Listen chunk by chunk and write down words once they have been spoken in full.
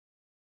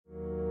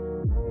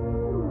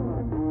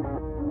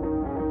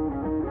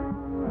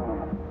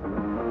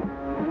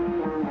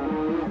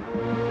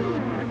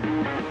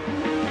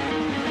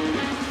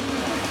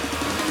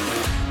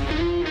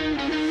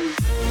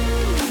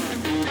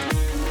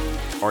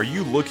Are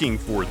you looking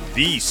for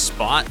the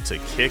spot to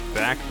kick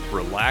back,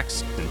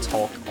 relax, and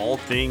talk all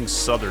things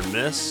Southern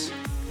Miss?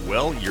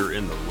 Well, you're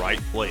in the right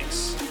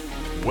place.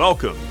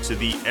 Welcome to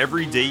the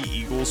Everyday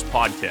Eagles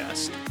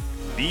podcast,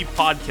 the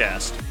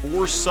podcast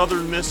for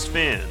Southern Miss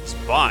fans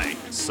by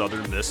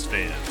Southern Miss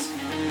fans.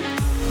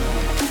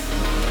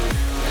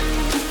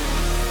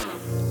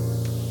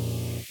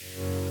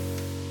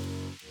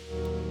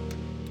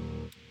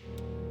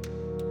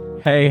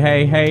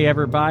 Hey,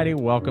 everybody.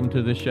 Welcome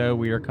to the show.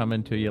 We are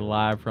coming to you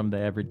live from the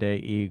Everyday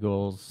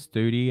Eagles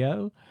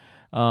studio.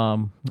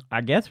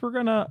 I guess we're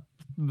going to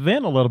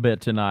vent a little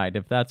bit tonight,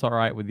 if that's all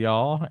right with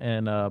y'all.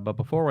 And but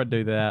before we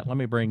do that, let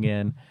me bring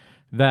in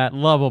that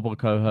lovable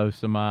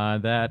co-host of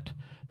mine, that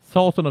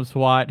Sultan of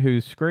SWAT,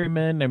 who's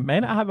screaming and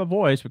may not have a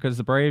voice because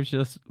the Braves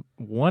just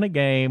won a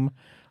game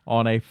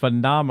on a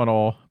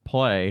phenomenal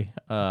play.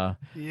 They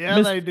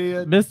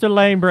did. Mr.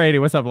 Lane Brady.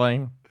 What's up,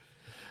 Lane?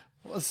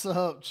 What's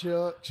up,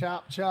 Chuck?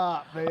 Chop,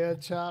 chop, man.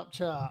 Chop,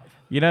 chop.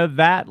 You know,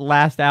 that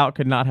last out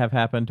could not have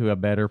happened to a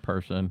better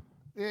person.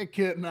 It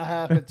couldn't have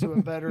happened to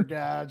a better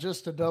guy.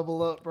 Just to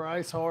double up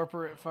Bryce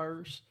Harper at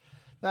first.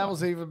 That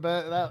was even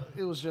better.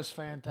 It was just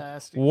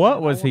fantastic. What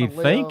man. was he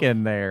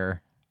thinking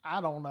there? I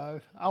don't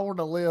know. I want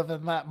to live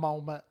in that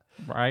moment.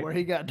 Right. Where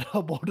he got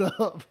doubled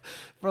up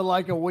for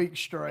like a week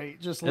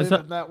straight. Just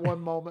living that one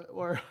moment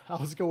where I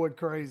was going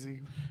crazy.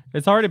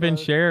 It's already been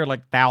shared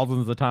like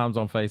thousands of times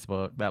on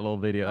Facebook, that little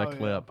video, that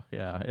clip.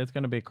 Yeah, it's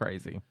going to be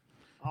crazy.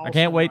 Austin I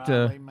can't wait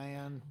Riley, to.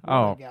 Man.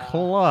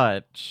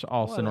 Clutch,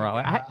 Austin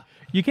Riley.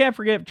 You can't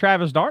forget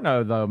Travis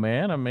Darno, though,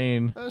 man. I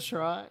mean. That's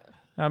right.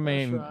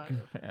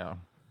 Yeah.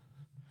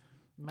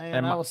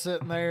 Man, I was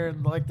sitting there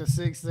in like the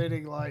sixth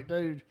inning, like,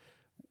 dude.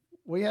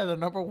 We had the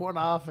number one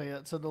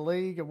offense in the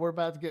league, and we're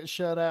about to get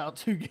shut out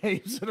 2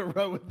 games in a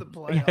row in the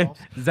playoffs.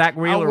 Zach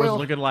Wheeler was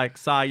looking like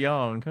Cy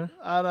Young.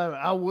 I know.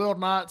 I will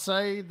not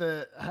say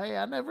that, hey,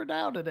 I never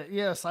doubted it.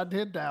 Yes, I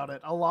did doubt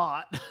it a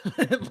lot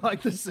in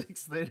like the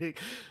 6th inning.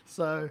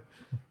 So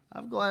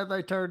I'm glad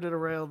they turned it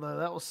around, though.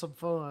 That was some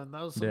fun.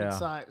 That was some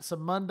excitement.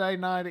 Some Monday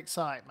night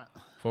excitement.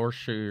 For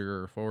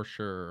sure.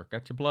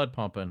 Got your blood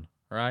pumping.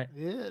 Right?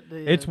 Yeah, it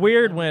did. It's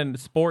weird when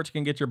sports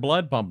can get your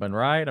blood pumping,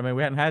 right? I mean,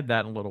 we hadn't had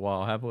that in a little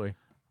while, have we?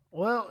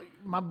 Well,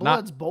 my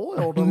blood's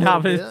boiled a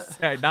little bit.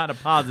 Not a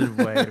positive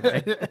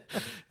way.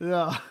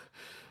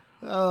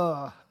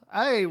 Yeah.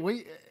 Hey,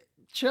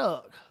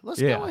 Chuck,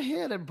 let's go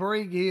ahead and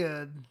bring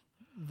in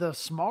the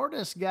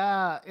smartest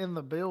guy in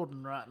the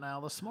building right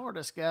now, the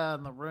smartest guy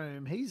in the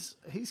room. He's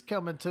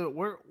coming to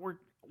it.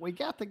 We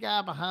got the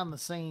guy behind the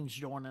scenes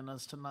joining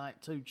us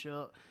tonight too,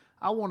 Chuck.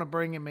 I want to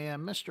bring him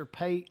in, Mr.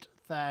 Pate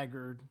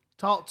Thagard.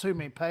 Talk to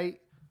me,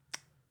 Pate.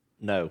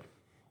 No.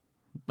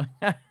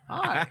 All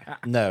right.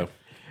 No.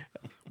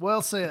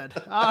 Well said.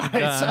 All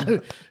right.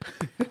 So,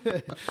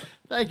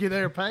 thank you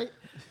there, Pate.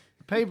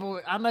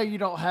 People, I know you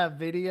don't have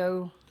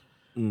video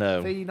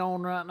feed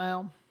on right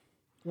now,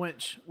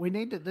 which we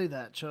need to do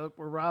that, Chuck.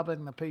 We're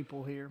robbing the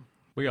people here.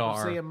 We are.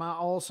 I'm seeing my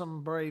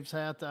awesome Braves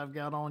hat that I've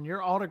got on.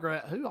 Your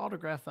autograph. Who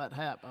autographed that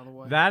hat, by the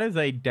way? That is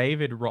a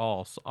David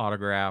Ross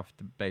autographed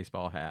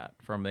baseball hat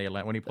from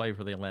when he played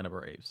for the Atlanta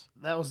Braves.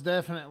 That was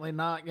definitely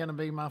not going to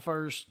be my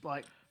first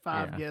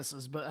 5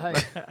 guesses, but hey,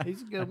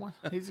 he's a good one.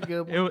 He's a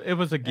good one. It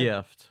was a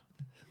gift.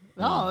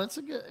 No, that's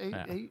a good.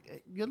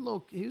 He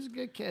was a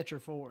good catcher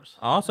for us.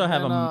 I also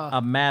have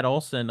a Matt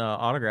Olson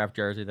autograph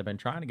jersey. They've been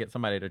trying to get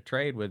somebody to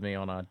trade with me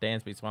on a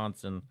Dansby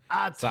Swanson.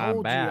 I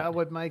told you I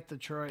would make the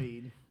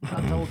trade. I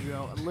told you.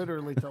 I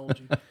literally told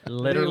you.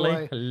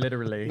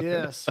 Literally.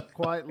 Yes,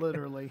 quite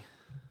literally.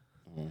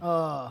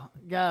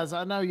 Guys,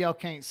 I know y'all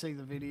can't see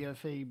the video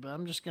feed, but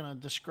I'm just gonna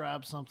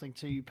describe something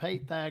to you.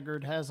 Pate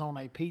Thagard has on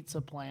a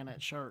Pizza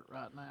Planet shirt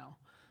right now,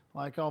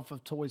 like off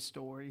of Toy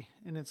Story,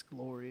 and it's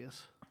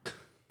glorious.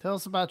 Tell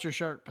us about your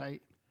shirt,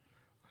 Pate.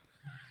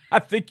 I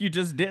think you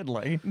just did,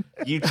 Lane.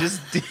 You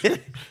just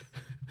did.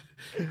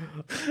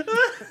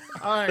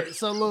 All right,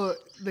 so look,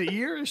 the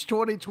year is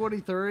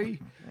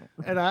 2023,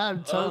 and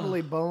I'm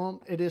totally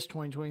bummed. It is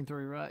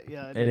 2023, right?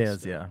 Yeah, it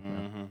is, yeah.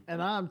 Mm-hmm.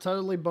 And I'm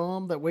totally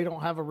bummed that we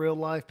don't have a real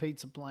life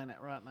Pizza Planet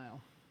right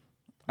now.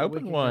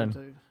 Open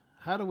one.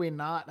 How do we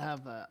not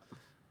have that?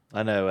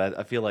 I know.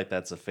 I feel like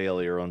that's a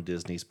failure on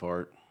Disney's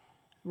part.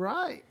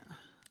 Right.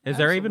 Is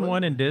there even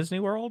one in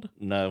Disney World?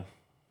 No.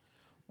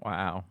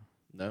 Wow.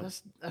 No.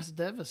 That's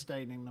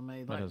devastating to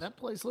me. That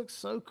place looks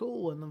so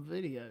cool in the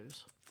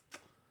videos.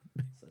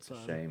 Such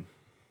a shame.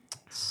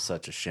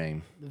 Such a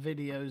shame. The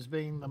videos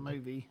being the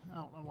movie. I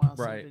don't know why I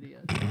said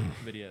videos.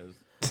 Videos.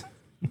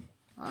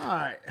 All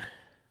right.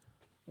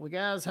 Well,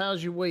 guys,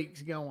 how's your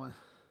weeks going?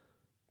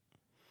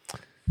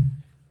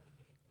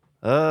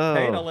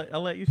 Hey,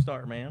 I'll let you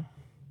start, man.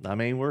 I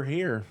mean, we're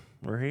here.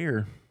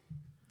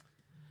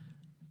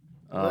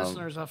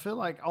 Listeners, I feel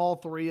like all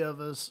 3 of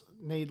us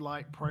need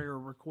prayer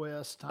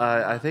requests.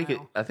 I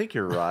think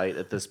you're right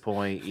at this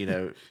point.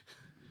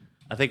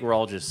 I think we're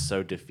all just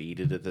so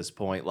defeated at this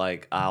point.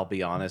 Like, I'll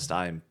be honest,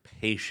 I'm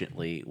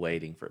patiently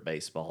waiting for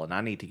baseball, and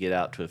I need to get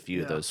out to a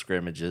few of those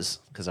scrimmages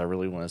because I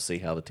really want to see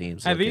how the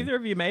team's Have looking. either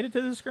of you made it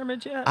to the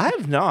scrimmage yet? I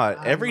have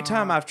not. Every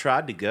time I've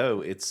tried to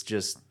go, it's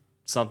just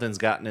something's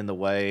gotten in the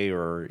way,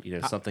 or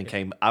something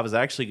came. I was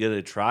actually going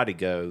to try to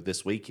go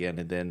this weekend,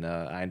 and then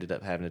I ended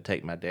up having to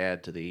take my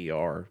dad to the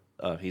ER.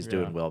 He's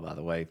doing well, by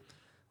the way.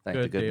 Thank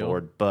the good deal.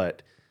 Lord.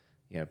 But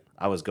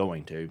I was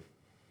going to.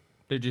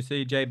 Did you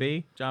see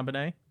JB, John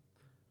Bonet?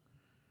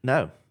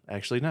 No,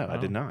 actually, no, I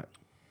did not.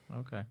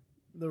 Okay.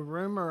 The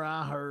rumor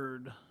I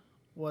heard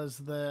was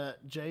that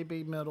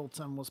JB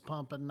Middleton was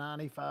pumping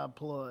 95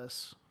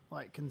 plus,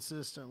 like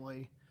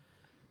consistently.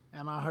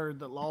 And I heard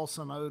that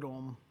Lawson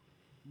Odom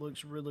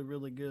looks really,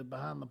 really good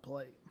behind the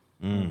plate.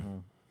 Mm-hmm.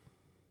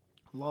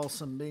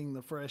 Lawson being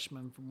the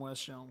freshman from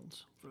West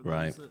Jones, for those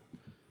Right. that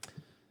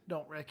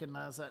don't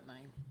recognize that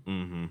name.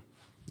 Mm-hmm.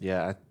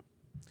 Yeah,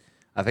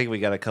 I think we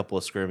got a couple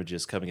of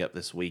scrimmages coming up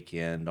this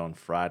weekend on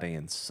Friday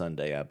and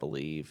Sunday, I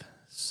believe.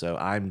 So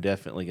I'm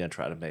definitely going to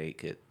try to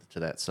make it to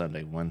that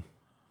Sunday one.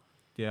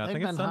 Yeah, I They've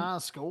think been it's high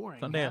scoring.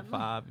 Sunday at haven't they?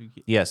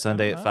 5. Yeah,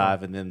 Sunday at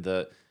 5, and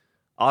then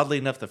oddly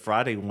enough, the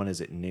Friday one is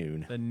at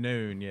noon. The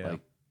noon, yeah.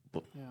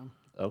 Yeah.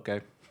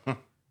 Okay,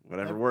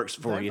 whatever works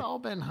for They've you. all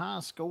been high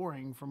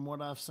scoring from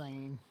what I've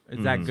seen.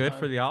 Is that good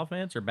for the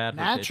offense or bad for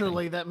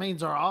Naturally, that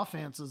means our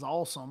offense is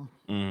awesome,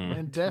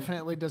 and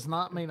definitely does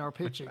not mean our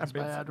pitching is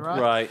bad, right?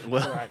 Right.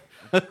 Well,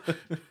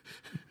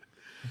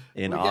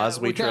 in Oz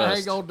we gotta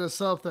trust. hang on to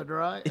something,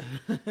 right?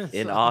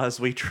 In Oz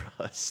we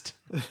trust.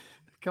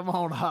 Come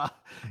on,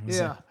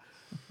 yeah,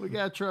 we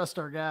gotta trust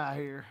our guy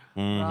here,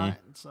 right?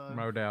 So, pitching?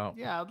 No doubt.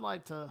 yeah, I'd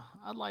like to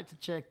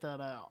check that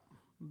out.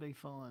 It'd be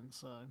fun.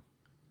 So,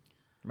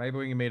 Maybe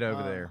we can meet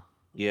over there.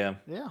 Yeah.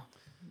 yeah,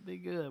 be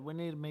good. We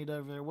need to meet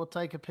over there. We'll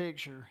take a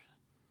picture.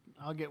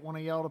 I'll get one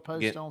of y'all to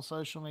post Get- on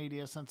social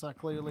media since I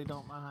clearly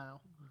don't know how.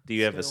 Do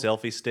you have a Still.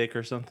 selfie stick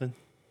or something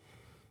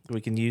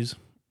we can use?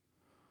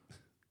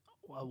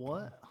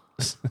 What?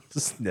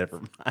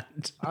 Never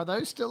mind. Are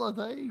those still a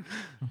thing?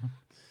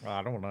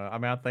 I don't know. I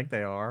mean, I think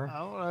they are. I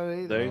don't know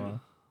either.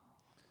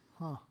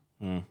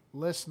 They-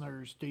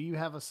 Listeners, do you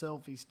have a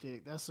selfie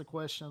stick? That's the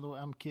question of the week.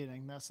 I'm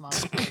kidding. That's not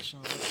the question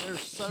of the week.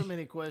 There's so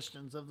many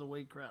questions of the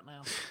week right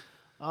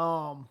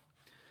now.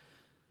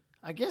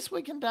 I guess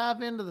we can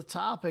dive into the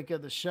topic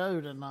of the show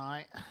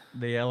tonight.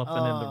 The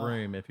elephant in the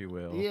room, if you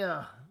will.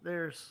 Yeah,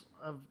 there's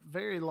a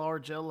very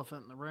large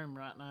elephant in the room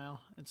right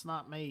now. It's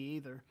not me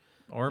either.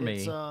 Or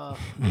me.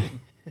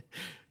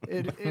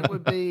 It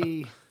would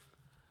be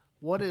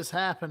what is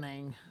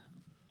happening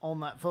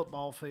on that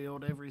football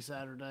field every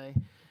Saturday.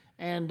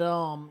 And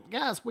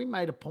guys, we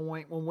made a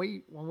point when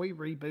we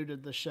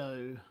rebooted the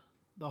show.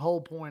 The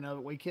whole point of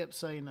it, we kept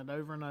saying it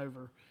over and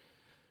over.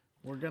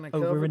 We're going to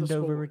cover Over the and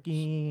sports. over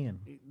again.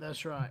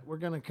 That's right. We're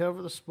going to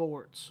cover the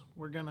sports.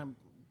 We're going to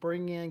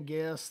bring in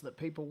guests that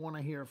people want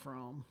to hear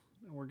from.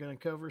 And we're going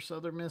to cover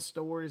Southern Miss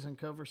stories and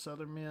cover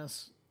Southern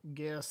Miss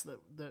guests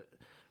that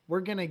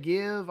we're going to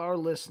give our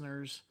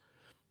listeners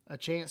a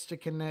chance to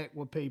connect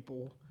with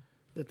people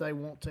that they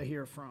want to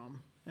hear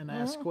from and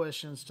ask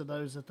questions to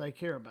those that they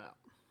care about.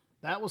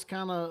 That was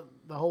kind of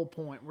the whole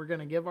point. We're going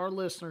to give our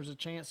listeners a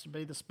chance to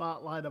be the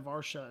spotlight of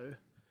our show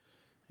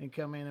and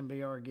come in and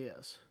be our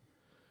guests.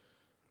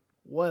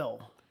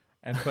 Well,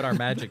 And put our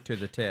magic to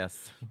the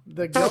test.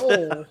 the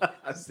goal,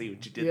 I see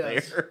what you did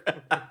Yes. there.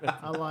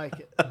 I like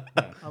it.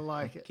 I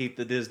like it. Keep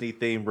the Disney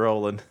theme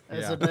rolling.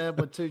 As Yeah. a dad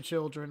with 2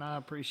 children, I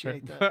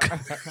appreciate that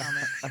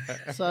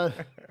comment. So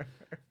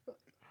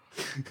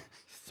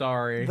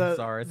Sorry. the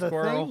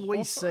Squirrel. thing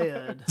we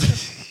said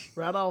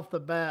right off the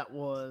bat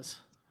was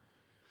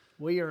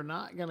we are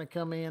not going to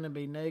come in and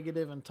be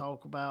negative and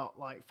talk about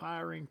like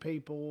firing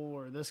people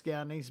or this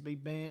guy needs to be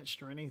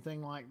benched or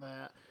anything like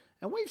that.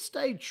 And we've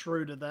stayed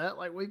true to that.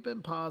 Like we've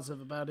been positive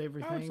about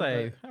everything.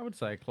 I would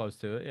say close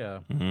to it, yeah.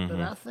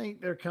 But I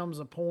think there comes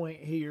a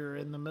point here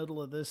in the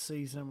middle of this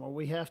season where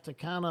we have to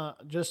kind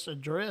of just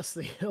address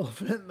the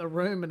elephant in the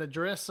room and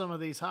address some of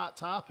these hot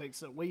topics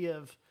that we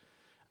have,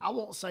 I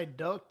won't say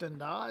ducked and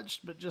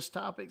dodged, but just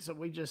topics that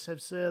we just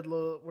have said,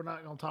 look, we're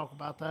not going to talk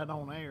about that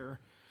on air.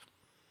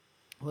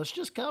 Let's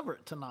just cover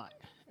it tonight.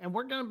 And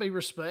we're going to be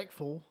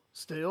respectful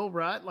still,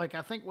 right? Like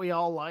I think we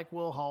all like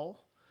Will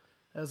Hall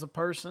as a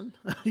person.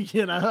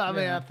 You know, I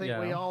mean, I think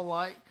we yeah. all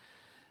like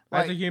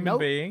As a human no-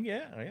 being,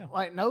 yeah.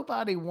 like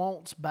nobody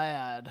wants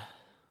bad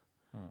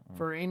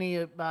for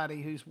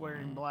anybody who's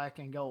wearing black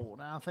and gold.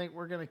 And I think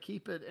we're going to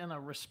keep it in a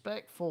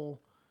respectful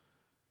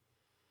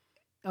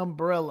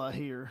umbrella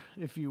here,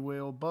 if you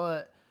will.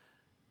 But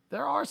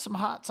there are some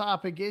hot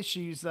topic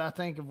issues that I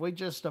think if we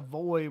just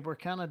avoid, we're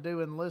kind of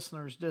doing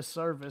listeners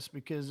disservice,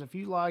 because if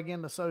you log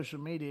into social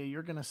media,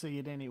 you're going to see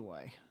it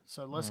anyway.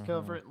 So let's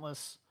cover it and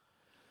let's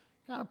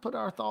kind of put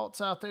our thoughts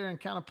out there and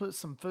kind of put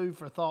some food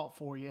for thought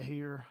for you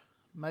here.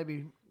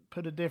 Maybe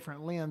put a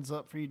different lens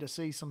up for you to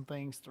see some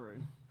things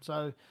through.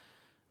 So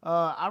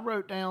I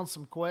wrote down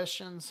some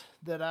questions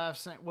that I've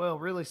sent, well,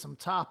 really some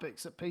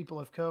topics that people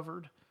have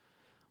covered.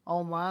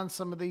 online,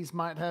 some of these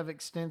might have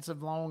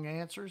extensive, long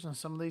answers, and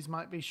some of these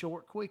might be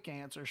short, quick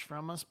answers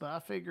from us. But I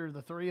figure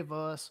the three of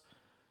us,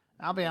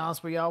 I'll be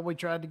honest with y'all, we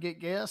tried to get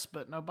guests,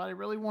 but nobody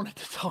really wanted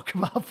to talk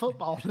about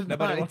football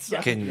tonight.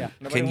 So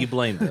Can you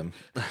blame them?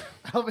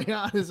 I'll be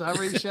honest, I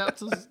reached out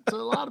to a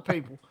lot of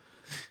people.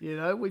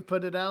 We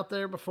put it out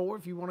there before.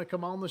 If you want to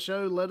come on the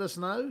show, let us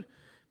know.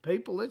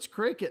 People, it's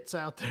crickets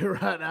out there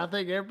right now. I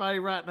think everybody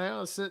right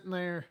now is sitting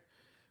there.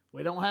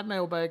 We don't have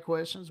mailbag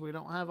questions. We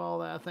don't have all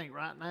that. I think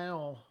right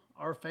now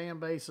our fan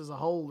base as a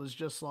whole is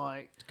just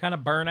like kind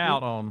of burnt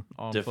out on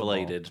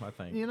deflated. Football,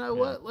 I think. You know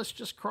what? Let's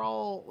just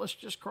crawl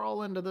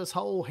into this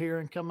hole here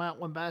and come out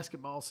when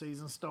basketball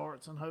season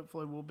starts, and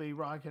hopefully we'll be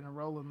rocking and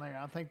rolling there.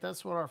 I think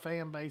that's what our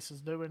fan base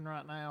is doing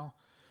right now.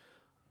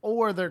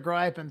 Or they're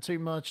griping too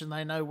much and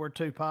they know we're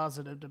too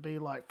positive to be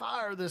like,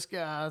 fire this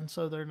guy, and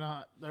so they're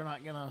not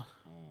gonna.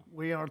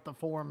 We aren't the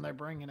forum they're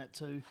bringing it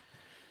to.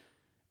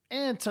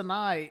 And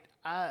tonight,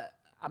 I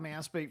mean,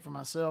 I speak for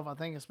myself. I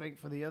think I speak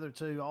for the other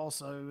two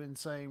also in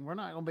saying we're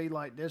not going to be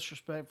like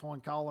disrespectful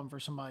and calling for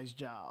somebody's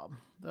job.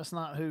 That's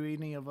not who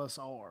any of us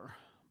are.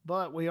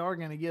 But we are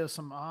going to give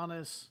some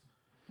honest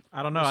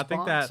I don't know.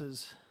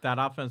 responses. I think that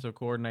offensive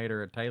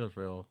coordinator at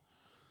Taylorsville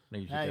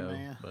needs to go.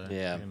 Man. But,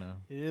 Yeah.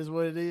 It is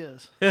what it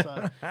is.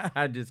 So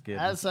I just kidding.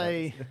 I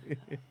say,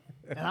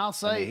 and I'll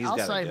say, he's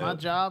gotta go. my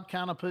job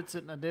kind of puts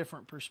it in a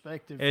different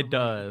perspective. It for me.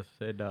 does.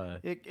 It does.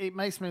 It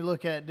makes me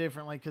look at it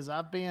differently because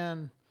I've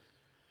been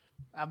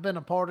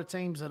a part of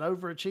teams that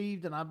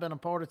overachieved and I've been a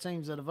part of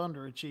teams that have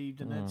underachieved,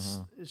 and it's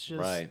just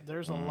Right.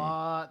 there's a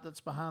lot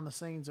that's behind the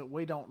scenes that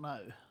we don't know.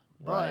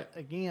 Right. But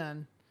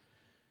again,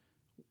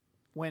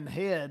 when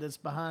head is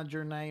behind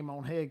your name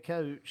on head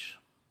coach,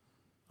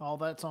 all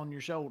that's on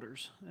your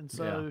shoulders. And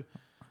so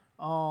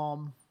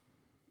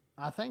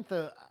I think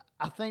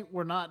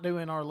we're not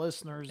doing our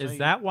listeners. Is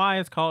that why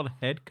it's called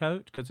head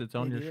coach? Because it's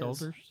on your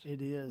shoulders? It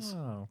is.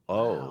 Oh.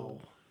 Oh.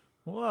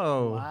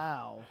 Whoa.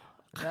 Wow.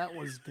 That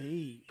was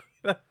deep.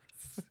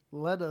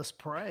 Let us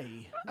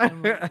pray.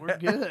 And we're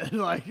good.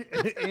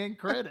 In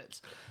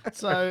credits.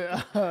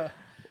 So,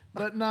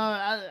 but no,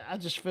 I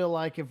just feel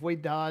like if we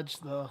dodge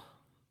the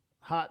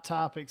hot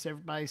topics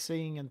everybody's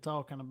seeing and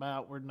talking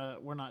about, we're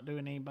not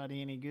doing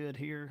anybody any good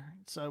here.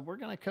 So we're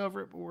going to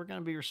cover it, but we're going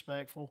to be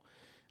respectful.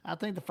 I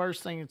think the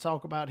first thing to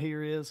talk about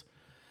here is,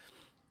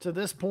 to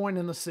this point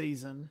in the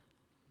season,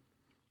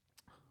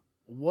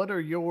 what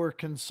are your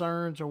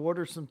concerns, or what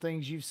are some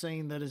things you've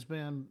seen that has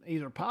been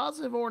either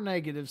positive or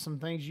negative, some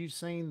things you've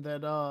seen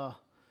that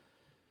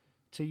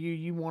to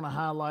you want to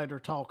highlight or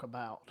talk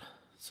about?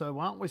 So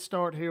why don't we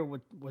start here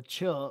with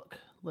Chuck,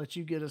 let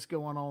you get us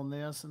going on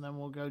this, and then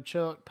we'll go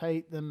Chuck,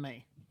 Pate, then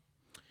me.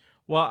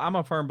 Well, I'm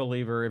a firm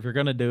believer if you're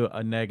going to do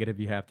a negative,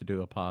 you have to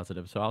do a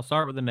positive. So I'll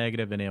start with the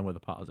negative and end with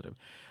a positive.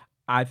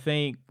 I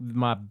think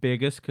my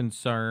biggest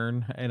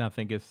concern, and I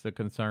think it's the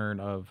concern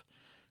of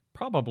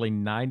probably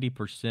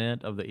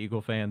 90% of the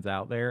Eagle fans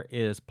out there,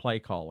 is play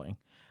calling.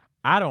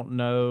 I don't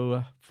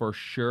know for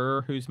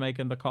sure who's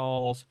making the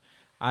calls.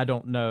 I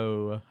don't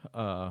know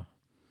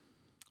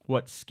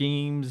what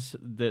schemes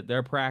that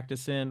they're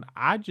practicing.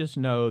 I just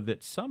know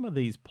that some of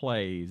these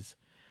plays,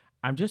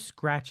 I'm just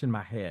scratching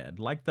my head.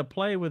 Like the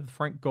play with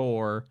Frank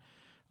Gore,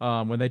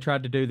 when they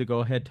tried to do the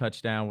go-ahead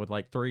touchdown with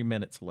like 3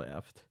 minutes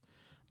left.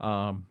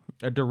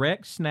 A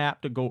direct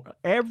snap to go.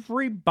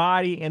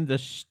 Everybody in the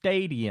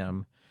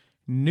stadium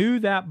knew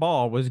that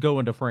ball was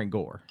going to Frank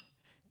Gore.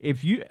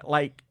 If you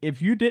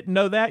didn't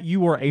know that,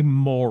 you were a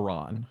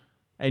moron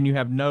and you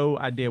have no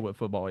idea what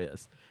football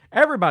is.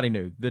 Everybody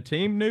knew. The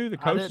team knew, the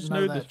coaches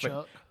knew.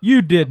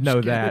 You did know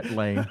that,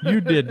 Lane.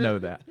 You did know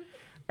that.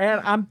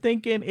 And I'm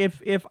thinking,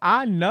 if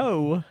I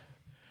know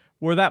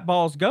where that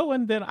ball's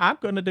going, then I'm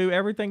going to do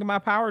everything in my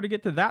power to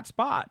get to that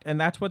spot. And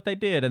that's what they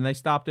did. And they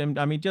stopped him.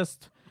 I mean,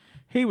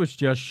 he was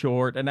just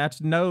short. And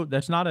that's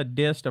not a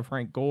diss to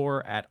Frank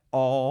Gore at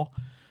all.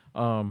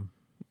 But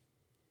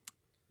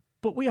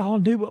we all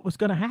knew what was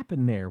going to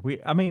happen there. Why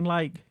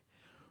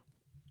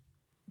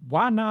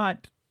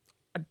not?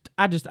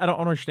 I don't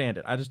understand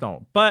it. I just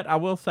don't. But I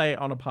will say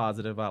on a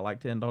positive, I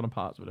like to end on a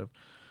positive.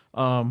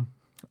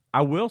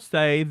 I will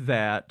say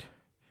that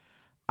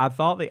I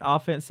thought the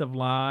offensive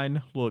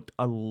line looked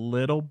a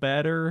little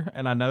better,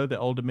 and I know that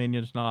Old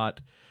Dominion's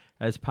not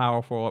as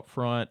powerful up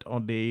front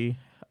on the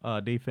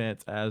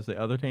defense as the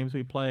other teams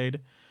we played.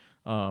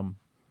 I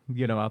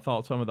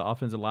thought some of the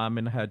offensive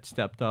linemen had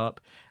stepped up.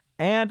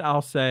 And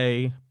I'll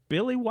say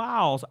Billy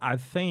Wiles, I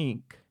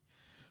think,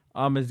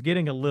 is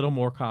getting a little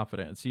more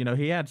confidence.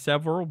 He had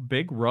several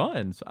big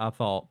runs, I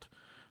thought.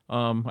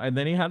 And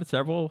then he had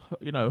several,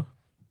 what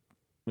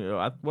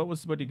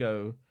he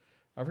go?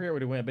 I forget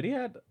what he went, but he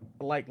had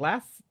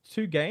last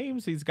 2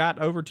 games, he's got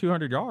over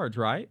 200 yards,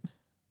 right?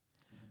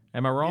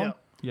 Am I wrong?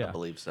 Yeah. I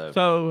believe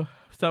so.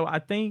 So I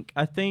think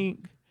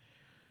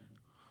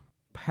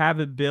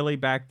having Billy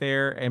back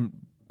there, and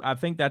I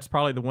think that's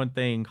probably the one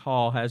thing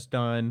Hall has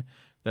done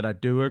that I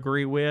do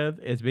agree with,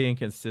 is being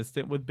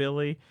consistent with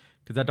Billy,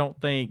 because I don't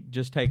think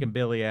just taking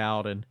Billy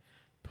out and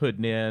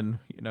putting in,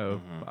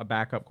 a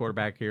backup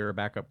quarterback here, a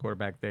backup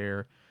quarterback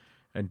there,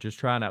 and just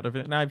trying out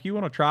different. Now, if you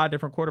want to try a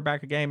different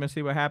quarterback a game and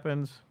see what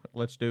happens,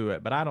 let's do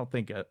it. But I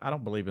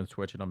don't believe in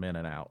switching them in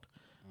and out.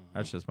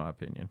 That's just my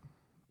opinion.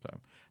 So,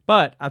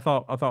 but I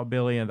thought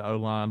Billy and the O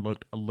line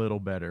looked a little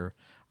better.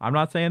 I'm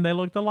not saying they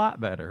looked a lot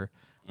better.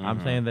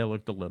 I'm saying they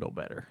looked a little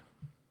better.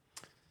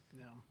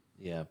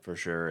 Yeah, for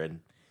sure. And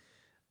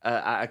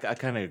I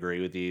kind of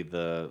agree with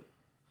you.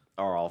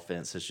 Our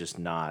offense is just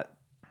not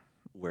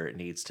where it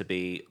needs to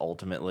be.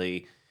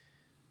 Ultimately,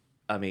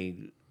 I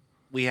mean,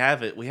 we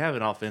have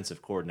an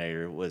offensive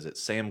coordinator. Was it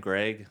Sam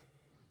Gregg?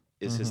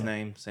 Is his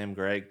name Sam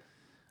Gregg?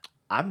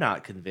 I'm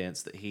not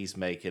convinced that he's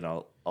making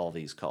all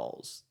these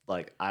calls.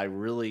 Like, I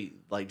really,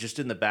 like, just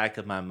in the back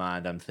of my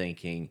mind, I'm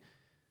thinking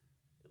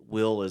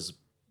Will is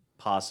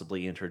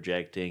possibly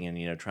interjecting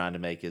and trying to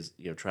make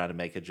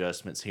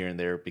adjustments here and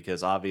there,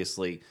 because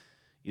obviously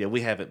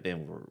we haven't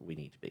been where we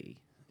need to be,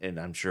 and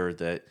I'm sure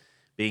that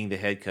being the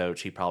head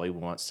coach, he probably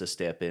wants to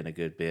step in a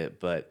good bit.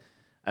 But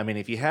I mean,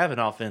 if you have an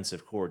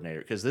offensive coordinator,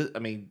 because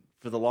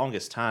for the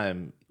longest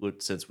time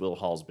since Will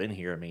Hall's been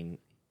here, I mean,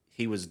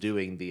 he was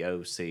doing the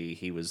OC,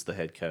 he was the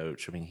head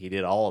coach. I mean, he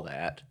did all of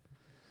that,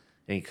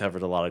 and he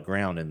covered a lot of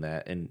ground in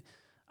that. And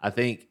I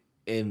think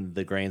in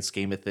the grand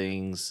scheme of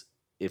things,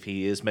 if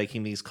he is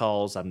making these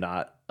calls, I'm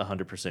not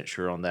 100%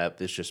 sure on that.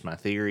 This is just my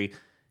theory.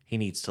 He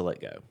needs to let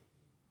go.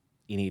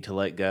 You need to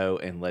let go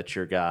and let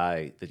your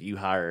guy that you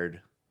hired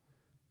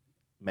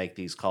make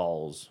these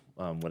calls,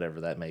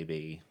 whatever that may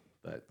be.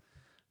 But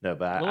no,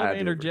 but Let I me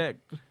do interject.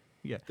 agree.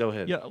 Yeah. Go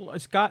ahead. Yeah,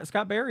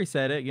 Scott Berry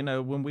said it,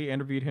 when we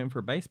interviewed him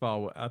for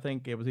baseball. I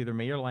think it was either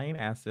me or Lane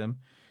asked him,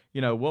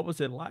 what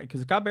was it like?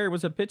 Because Scott Berry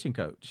was a pitching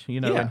coach,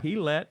 Yeah. and he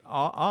let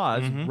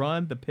Oz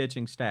run the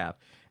pitching staff.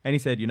 And he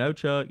said,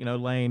 Chuck,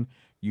 Lane,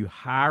 you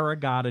hire a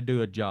guy to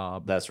do a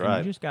job. That's right.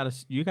 You just gotta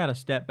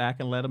step back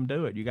and let him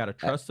do it. You got to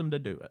trust him to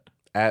do it.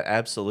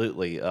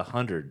 Absolutely,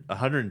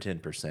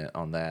 110%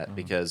 on that.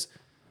 Because,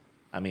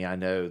 I mean, I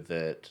know,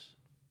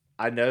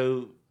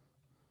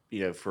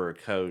 for a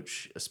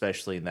coach,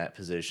 especially in that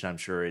position, I'm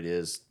sure it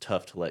is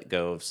tough to let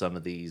go of some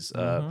of these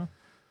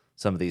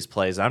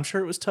plays. I'm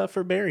sure it was tough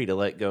for Barry to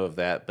let go of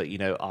that. But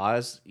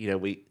Oz,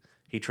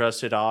 he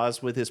trusted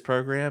Oz with his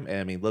program, and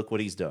I mean, look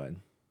what he's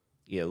done.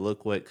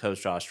 Look what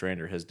Coach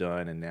Ostrander has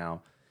done, and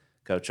now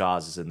Coach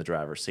Oz is in the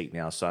driver's seat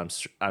now. So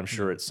I'm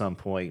sure at some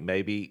point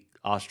maybe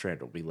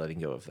Ostrander will be letting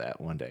go of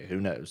that one day. Who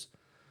knows?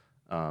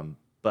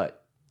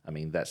 But I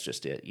mean, that's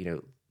just it.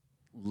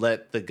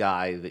 Let the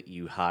guy that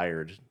you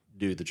hired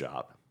do the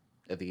job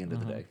at the end of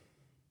the day.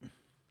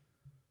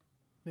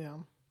 Yeah.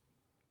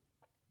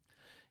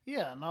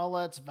 Yeah, and all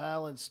that's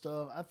valid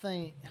stuff. I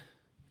think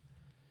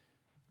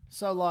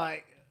so.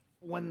 Like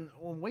when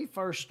we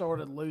first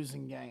started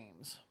losing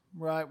games,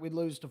 right? We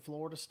lose to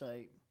Florida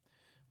State,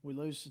 we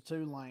lose to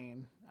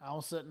Tulane. I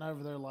was sitting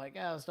over there like,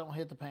 guys, don't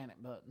hit the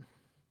panic button,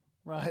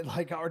 right?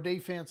 Like, our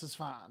defense is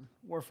fine.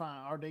 We're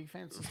fine. Our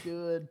defense is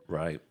good.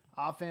 Right.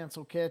 Offense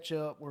will catch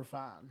up. We're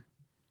fine.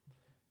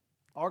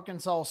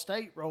 Arkansas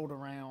State rolled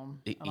around,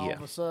 and all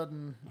of a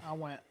sudden, I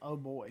went, "Oh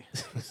boy,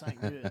 this ain't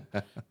good."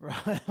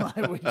 Right?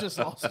 Like, we just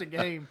lost a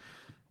game.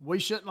 We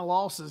shouldn't have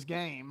lost this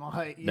game.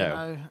 Like, you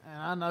know, and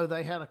I know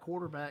they had a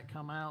quarterback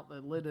come out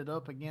that lit it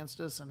up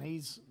against us, and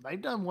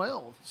they've done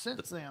well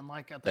since then.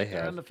 Like, I think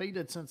they're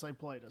undefeated since they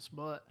played us,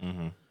 but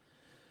I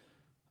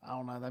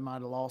don't know. They might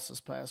have lost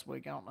this past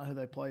week. I don't know who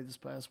they played this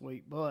past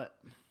week, but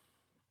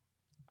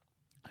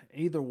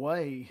either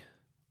way,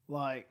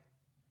 like,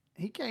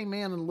 he came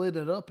in and lit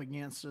it up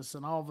against us,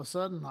 and all of a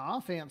sudden the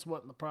offense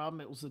wasn't the problem,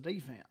 it was the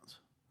defense.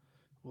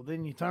 Well,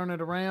 then you turn it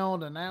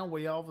around, and now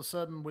all of a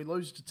sudden we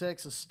lose to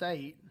Texas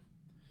State,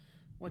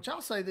 which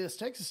I'll say this,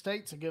 Texas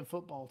State's a good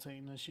football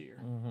team this year.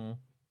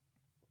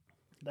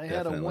 They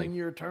had a 1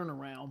 year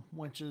turnaround,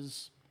 which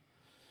is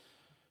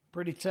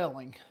pretty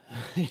telling.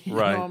 You know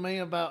what I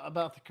mean, about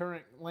the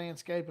current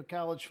landscape of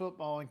college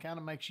football, and kind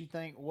of makes you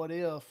think, what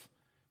if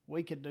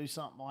we could do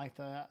something like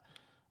that?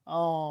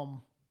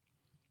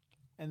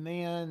 And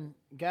then,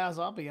 guys,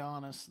 I'll be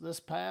honest,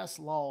 this past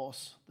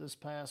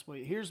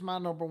week, here's my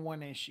number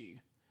one issue.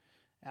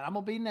 And I'm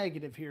going to be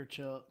negative here,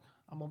 Chuck.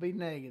 I'm going to be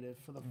negative.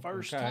 For the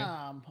first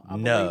time, I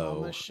believe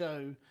on this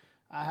show,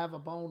 I have a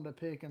bone to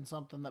pick and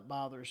something that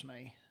bothers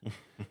me.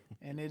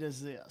 And it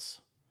is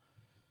this.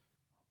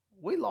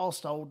 We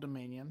lost Old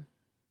Dominion,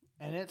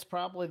 and it's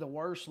probably the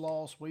worst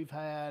loss we've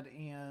had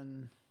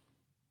in,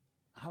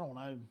 I don't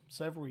know,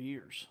 several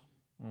years.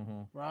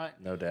 Right?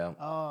 No doubt.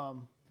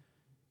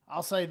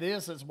 I'll say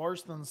this, it's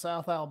worse than the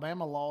South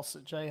Alabama loss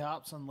that Jay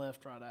Hopson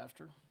left right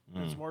after.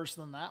 It's worse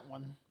than that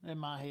one in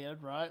my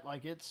head, right?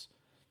 Like, this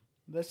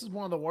is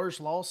one of the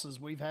worst losses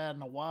we've had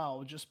in a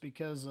while, just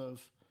because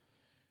of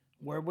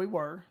where we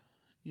were,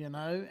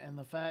 and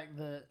the fact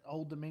that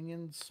Old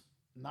Dominion's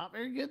not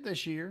very good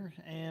this year,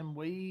 and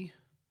we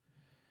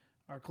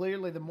are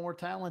clearly the more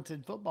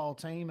talented football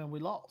team, and we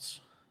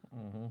lost.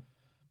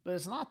 But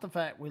it's not the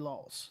fact we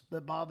lost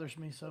that bothers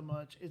me so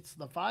much. It's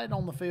the fight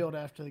on the field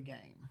after the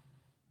game.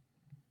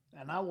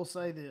 And I will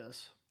say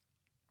this.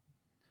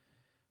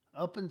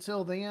 Up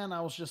until then, I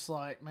was just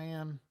like,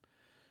 man,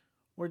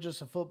 we're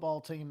just a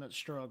football team that's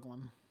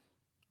struggling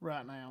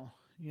right now.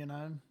 You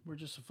know, we're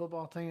just a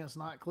football team that's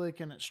not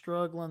clicking, it's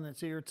struggling,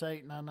 it's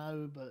irritating, I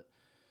know, but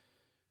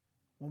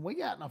when we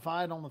got in a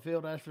fight on the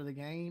field after the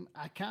game,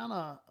 I kind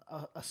of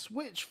a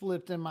switch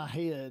flipped in my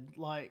head,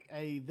 like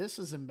this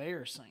is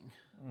embarrassing,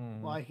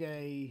 like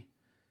you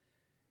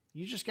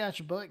just got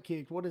your butt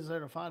kicked. What is there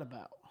to fight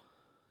about?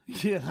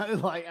 You know,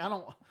 like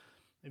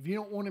if you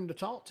don't want him to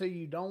talk to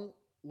you, don't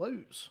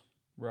lose.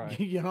 Right.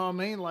 You know what I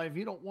mean? Like if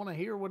you don't want to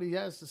hear what he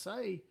has to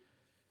say,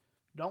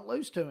 don't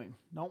lose to him.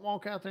 Don't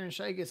walk out there and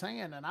shake his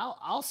hand. And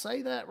I'll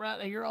say that right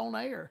here on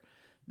air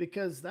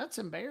because that's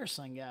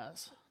embarrassing,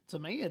 guys. To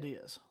me, it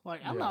is.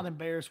 Like, I'm not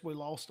embarrassed we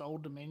lost to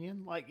Old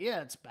Dominion. Like,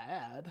 yeah, it's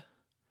bad.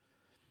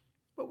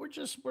 But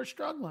we're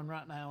struggling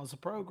right now as a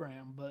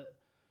program. But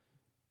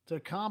to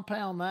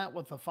compound that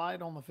with the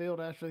fight on the field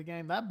after the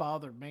game, that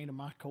bothered me to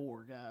my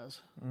core, guys.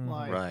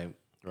 Like,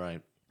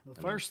 Right. the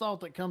first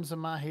thought that comes in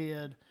my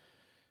head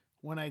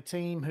when a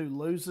team who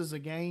loses a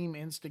game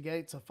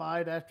instigates a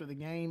fight after the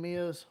game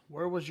is,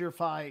 where was your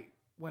fight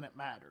when it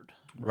mattered?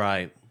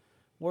 Right.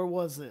 Where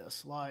was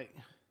this? Like,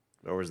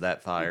 Or was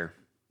that fire?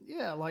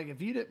 yeah, like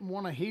if you didn't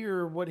want to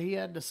hear what he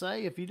had to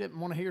say, if you didn't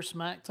want to hear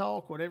smack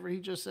talk, whatever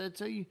he just said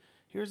to you,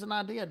 here's an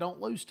idea.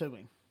 Don't lose to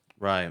him.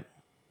 Right.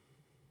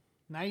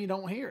 Now you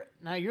don't hear it.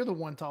 Now you're the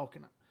one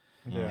talking it.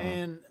 Yeah.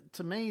 And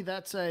to me,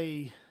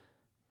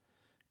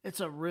 it's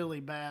a really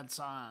bad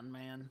sign,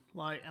 man.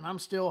 Like, and I'm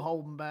still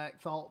holding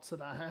back thoughts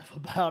that I have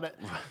about it.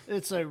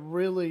 It's a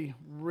really,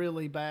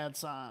 really bad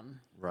sign.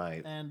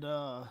 Right. And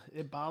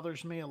it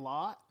bothers me a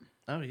lot.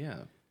 Oh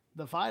yeah.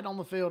 The fight on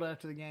the field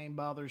after the game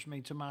bothers me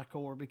to my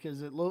core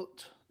because it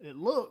looked,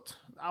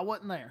 I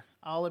wasn't there.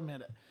 I'll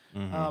admit it.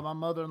 My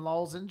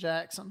mother-in-law's in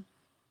Jackson.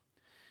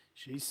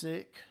 She's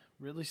sick,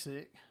 really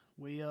sick.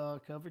 We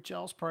covered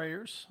y'all's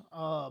prayers.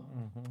 I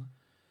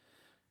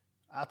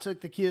took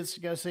the kids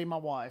to go see my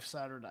wife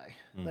Saturday.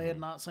 They had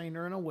not seen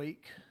her in a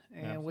week.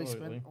 And we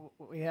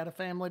had a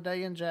family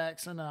day in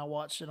Jackson and I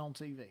watched it on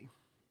TV.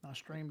 I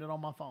streamed it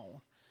on my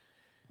phone.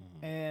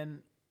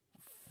 And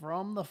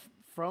from the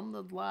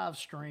live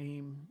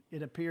stream,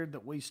 it appeared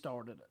that we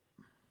started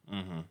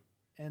it.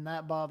 And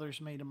that bothers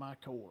me to my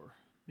core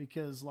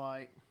because,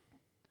 like,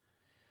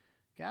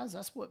 guys,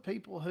 that's what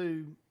people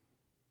who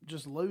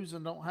just lose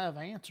and don't have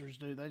answers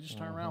do. They just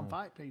turn around and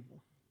fight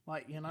people.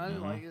 Like, you know,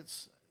 like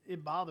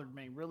it bothered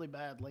me really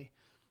badly.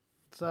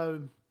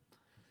 So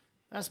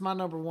that's my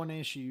number one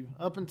issue.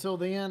 Up until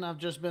then, I've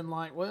just been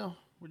like, well,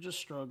 we're just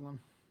struggling.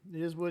 It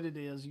is what it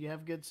is. You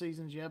have good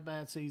seasons, you have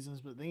bad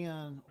seasons. But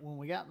then when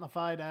we got in the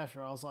fight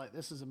after, I was like,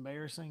 this is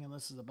embarrassing and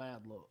this is a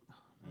bad look.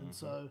 And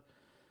so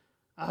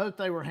I hope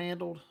they were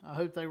handled. I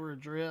hope they were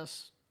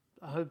addressed.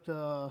 I hope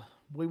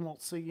we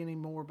won't see any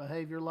more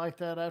behavior like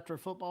that after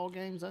football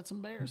games. That's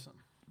embarrassing.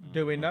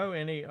 Do we know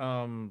any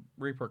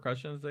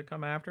repercussions that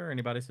come after?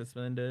 Anybody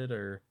suspended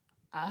or?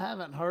 I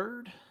haven't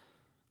heard.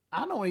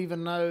 I don't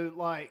even know.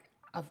 Like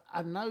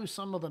I know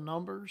some of the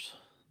numbers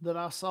that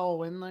I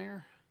saw in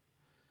there,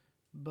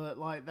 but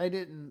like they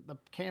didn't. The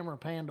camera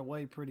panned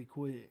away pretty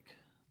quick.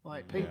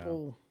 Like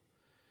people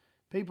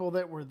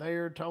that were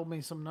there told me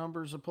some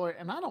numbers of play,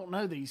 and I don't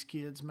know these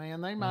kids,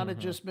 man. They might have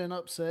just been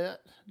upset,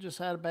 just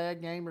had a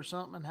bad game or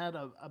something, and had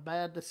a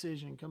bad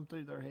decision come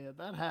through their head.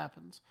 That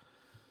happens.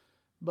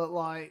 But,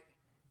 like,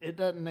 it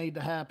doesn't need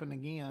to happen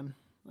again.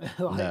 Like,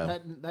 No.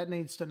 that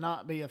needs to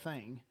not be a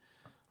thing.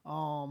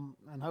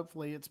 And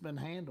hopefully it's been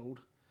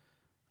handled.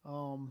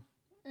 And,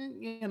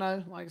 you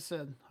know, like I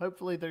said,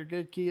 hopefully they're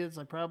good kids.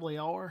 They probably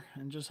are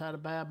and just had a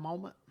bad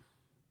moment.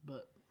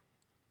 But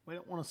we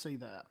don't want to see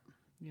that.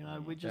 You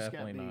know, we just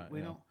got Definitely beat. not, We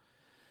yeah. don't.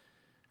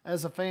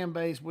 As a fan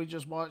base, we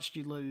just watched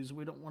you lose.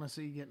 We don't want to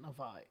see you get in a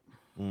fight.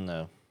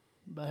 No.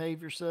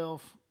 Behave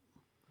yourself,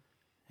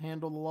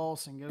 handle the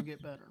loss, and go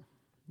get better.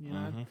 You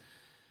know,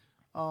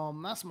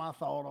 that's my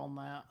thought on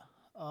that.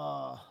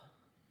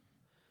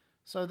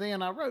 So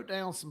then I wrote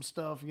down some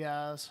stuff,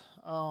 guys.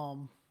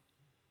 The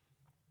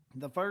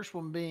first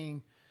one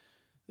being,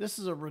 this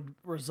is a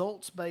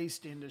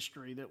results-based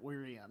industry that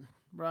we're in,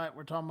 right?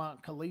 We're talking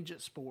about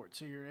collegiate sports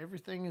here.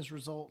 Everything is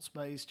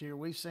results-based here.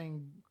 We've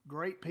seen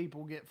great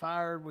people get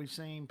fired. We've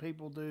seen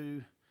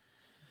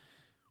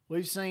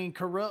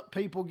corrupt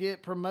people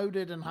get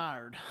promoted and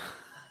hired.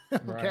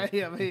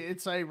 Okay, I mean,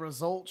 it's a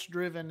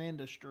results-driven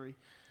industry.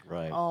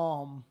 Right.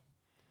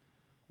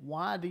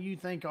 Why do you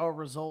think our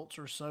results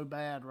are so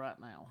bad right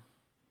now?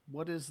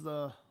 What's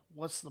the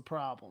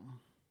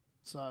problem?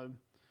 So,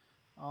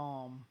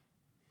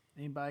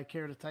 anybody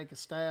care to take a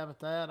stab at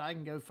that? I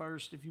can go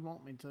first if you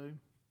want me to.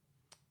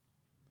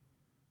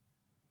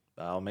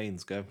 By all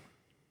means, go.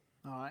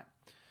 All right.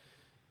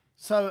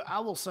 So I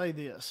will say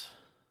this.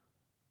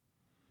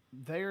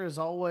 There is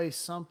always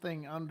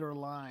something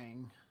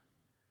underlying.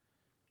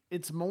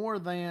 It's more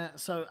than,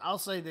 so I'll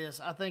say this.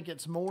 I think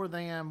it's more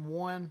than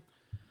one,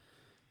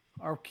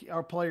 our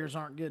players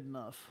aren't good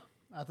enough.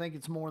 I think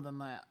it's more than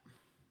that.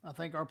 I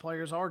think our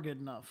players are good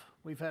enough.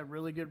 We've had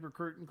really good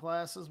recruiting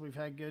classes. We've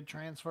had good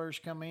transfers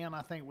come in.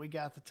 I think we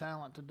got the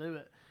talent to do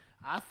it.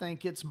 I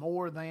think it's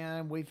more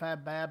than we've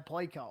had bad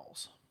play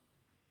calls.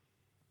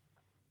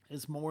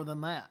 It's more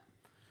than that.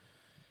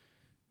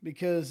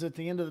 Because at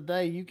the end of the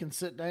day, you can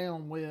sit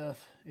down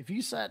with, if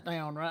you sat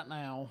down right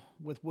now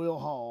with Will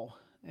Hall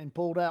and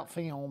pulled out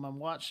film and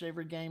watched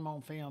every game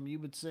on film, you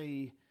would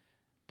see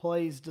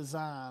plays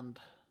designed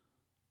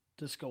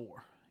to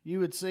score. You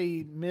would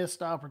see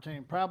missed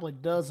opportunity, probably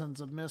dozens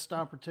of missed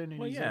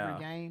opportunities every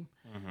game,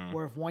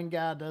 where if one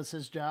guy does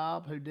his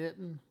job who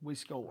didn't, we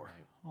score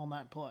on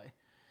that play.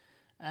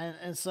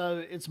 And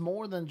so it's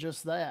more than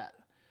just that.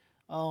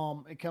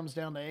 It comes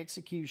down to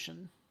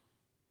execution.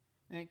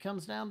 And it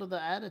comes down to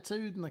the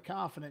attitude and the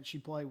confidence you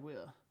play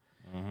with.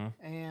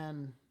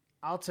 And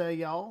I'll tell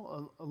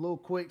y'all a little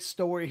quick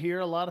story here.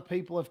 A lot of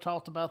people have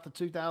talked about the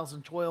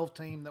 2012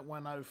 team that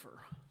went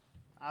over.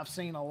 I've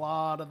seen a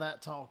lot of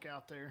that talk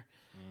out there,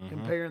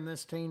 comparing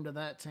this team to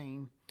that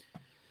team.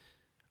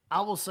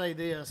 I will say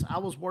this. I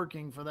was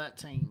working for that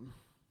team,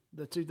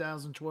 the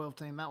 2012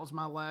 team. That was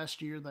my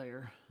last year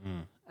there.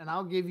 And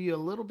I'll give you a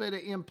little bit of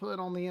input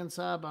on the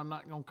inside, but I'm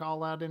not going to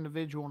call out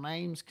individual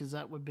names because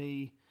that would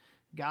be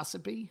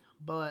gossipy.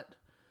 But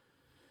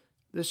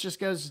this just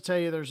goes to tell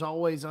you there's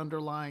always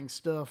underlying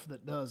stuff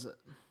that does it.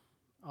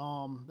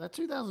 That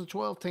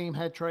 2012 team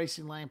had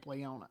Tracy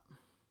Lampley on it.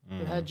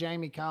 It had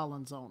Jamie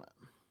Collins on it.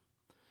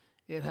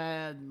 It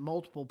had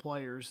multiple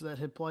players that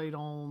had played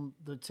on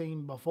the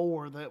team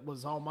before that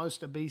was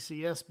almost a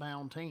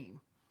BCS-bound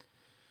team.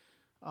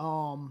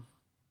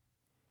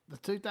 The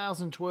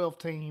 2012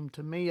 team,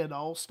 to me, it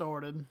all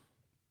started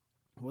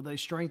with a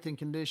strength and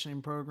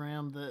conditioning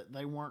program that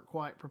they weren't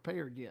quite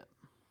prepared yet.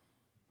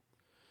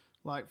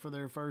 Like for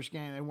their first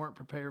game, they weren't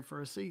prepared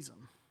for a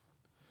season.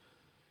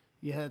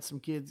 You had some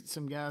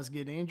guys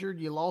get injured.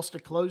 You lost a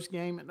close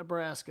game at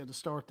Nebraska to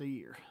start the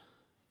year.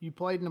 You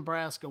played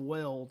Nebraska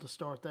well to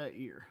start that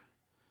year.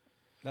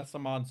 That's the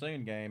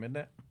monsoon game, isn't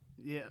it?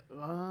 Yeah,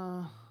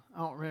 I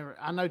don't remember.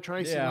 I know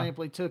Tracy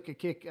Lampley took a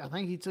kick. I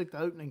think he took the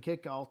opening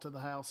kickoff to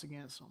the house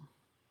against them.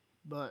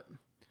 But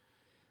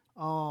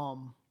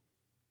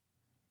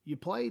you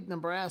played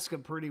Nebraska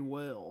pretty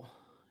well.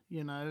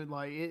 You know,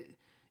 like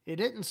it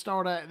didn't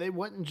start out, it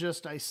wasn't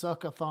just a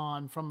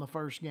suckathon from the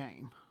first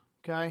game.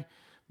 Okay?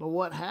 But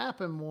what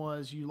happened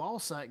was you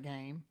lost that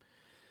game.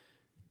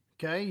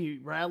 Okay, you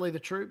rally the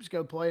troops,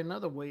 go play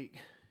another week.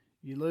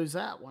 You lose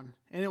that one.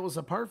 And it was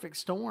a perfect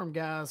storm,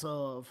 guys,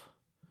 of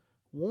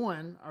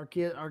one,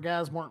 our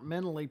guys weren't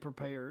mentally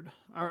prepared.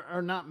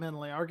 Or not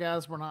mentally, our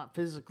guys were not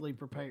physically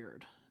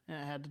prepared. And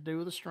it had to do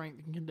with the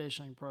strength and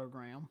conditioning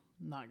program.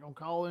 I'm not going to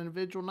call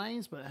individual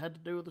names, but it had to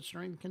do with the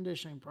strength and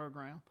conditioning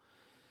program.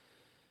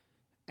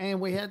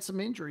 And we had some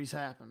injuries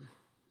happen.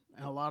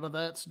 And a lot of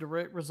that's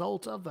direct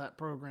result of that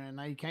program.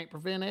 Now, you can't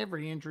prevent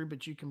every injury,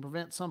 but you can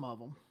prevent some of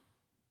them.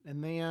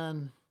 And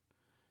then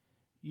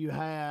you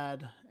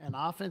had an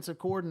offensive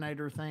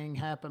coordinator thing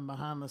happen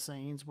behind the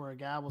scenes where a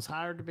guy was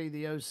hired to be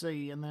the OC,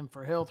 and then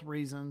for health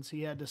reasons,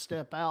 he had to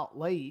step out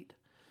late,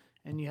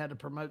 and you had to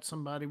promote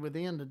somebody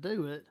within to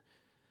do it.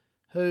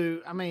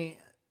 Who, I mean,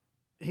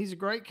 he's a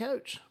great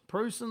coach.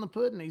 Proof's in the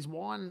pudding. He's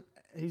won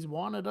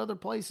at other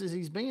places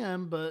he's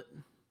been, but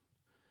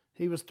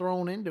he was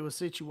thrown into a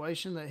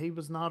situation that he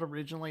was not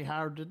originally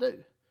hired to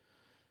do.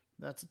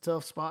 That's a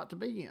tough spot to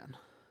be in.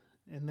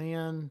 And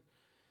then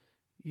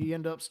you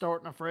end up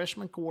starting a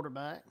freshman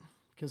quarterback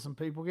because some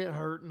people get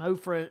hurt.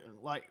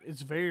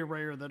 It's very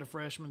rare that a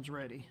freshman's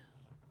ready,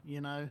 you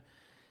know.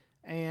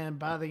 And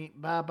by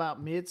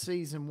about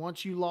midseason,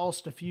 once you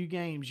lost a few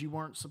games you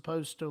weren't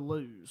supposed to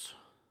lose.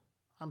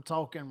 I'm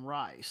talking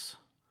Rice.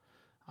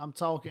 I'm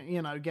talking,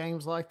 you know,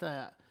 games like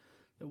that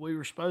we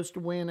were supposed to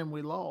win and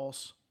we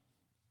lost.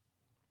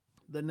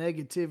 The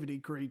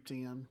negativity creeped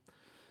in.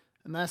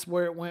 And that's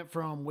where it went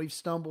from we've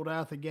stumbled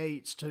out the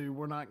gates to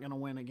we're not going to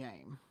win a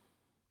game.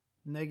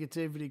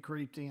 Negativity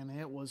creeped in.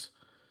 It was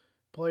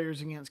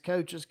players against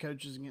coaches,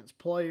 coaches against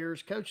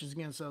players, coaches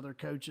against other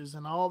coaches,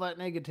 and all that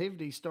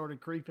negativity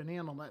started creeping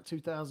in on that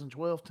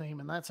 2012 team,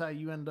 and that's how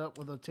you end up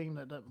with a team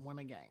that doesn't win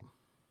a game.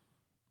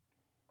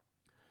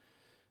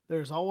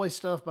 There's always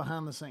stuff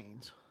behind the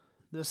scenes.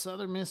 This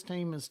Southern Miss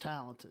team is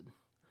talented.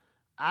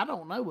 I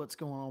don't know what's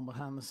going on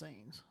behind the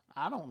scenes.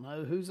 I don't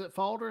know who's at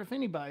fault or if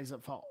anybody's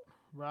at fault,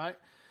 right?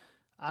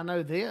 I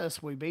know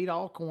this. We beat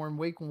Alcorn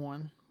week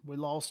 1. We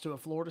lost to a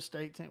Florida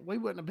State team. We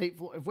wouldn't have beat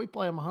 – if we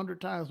play them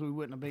 100 times, we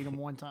wouldn't have beat them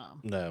one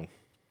time. No.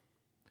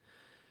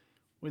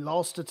 We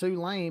lost to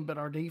Tulane, but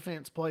our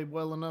defense played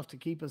well enough to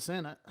keep us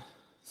in it.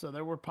 So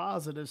there were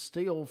positives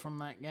still from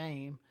that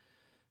game.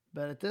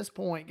 But at this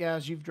point,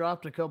 guys, you've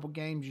dropped a couple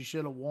games you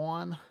should have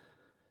won.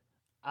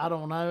 I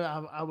don't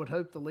know. I would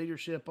hope the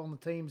leadership on the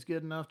team's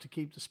good enough to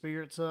keep the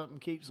spirits up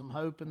and keep some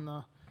hope in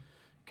the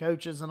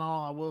coaches and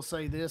all. I will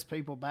say this,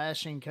 people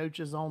bashing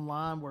coaches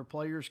online where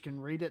players can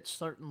read it,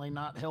 certainly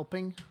not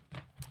helping.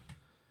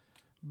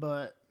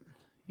 But,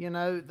 you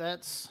know,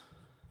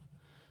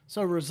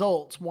 so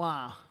results,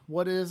 why?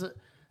 What is it?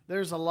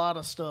 There's a lot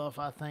of stuff,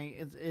 I think.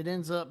 It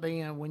ends up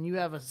being, when you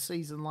have a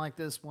season like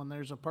this one,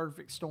 there's a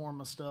perfect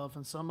storm of stuff,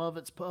 and some of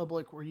it's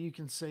public where you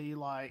can see,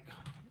 like,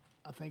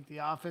 I think the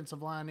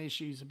offensive line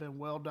issues have been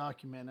well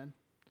documented.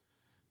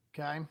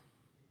 Okay.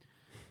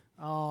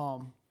 I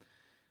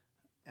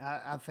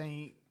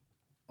think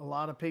a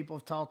lot of people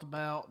have talked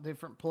about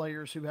different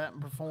players who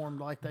haven't performed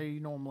like they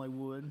normally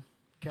would.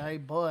 Okay.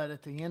 But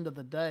at the end of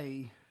the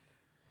day,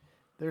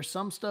 there's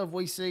some stuff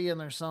we see and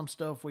there's some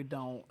stuff we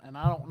don't. And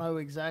I don't know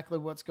exactly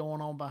what's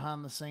going on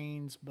behind the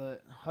scenes,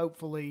 but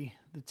hopefully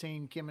the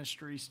team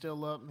chemistry is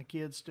still up and the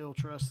kids still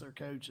trust their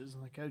coaches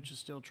and the coaches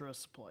still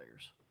trust the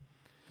players.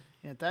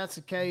 And if that's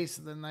the case,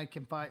 then they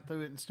can fight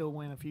through it and still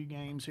win a few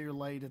games here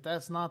late. If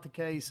that's not the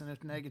case and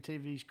if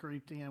negativity's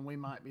creeped in, we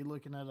might be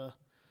looking at a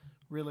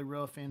really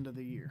rough end of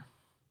the year.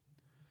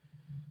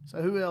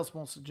 So who else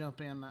wants to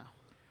jump in now?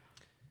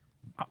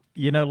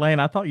 Lane,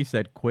 I thought you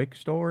said quick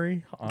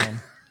story.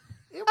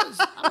 It was,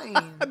 I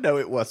mean, No,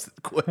 it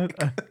wasn't quick.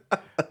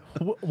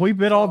 We've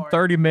been on Sorry.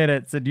 30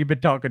 minutes and you've been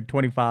talking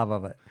 25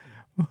 of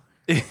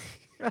it.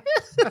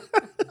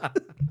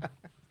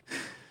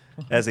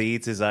 As he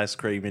eats his ice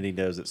cream and he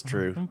knows it's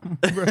true.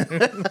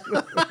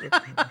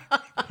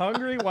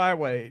 Hungry? Why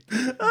wait?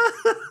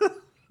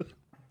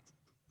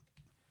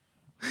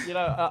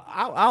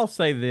 I'll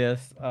say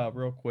this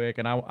real quick,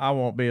 and I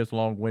won't be as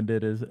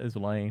long-winded as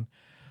Lane.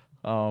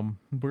 We're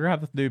gonna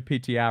have to do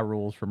PTI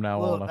rules from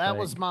now on. look, I that think.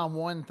 was my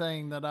one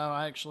thing that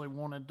I actually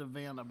wanted to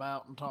vent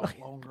about and talk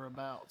longer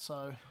about.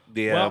 So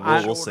Yeah,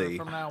 Well, we'll shorter see.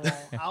 from now on.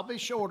 I'll be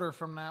shorter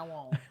from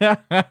now on.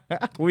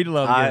 We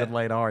love I- giving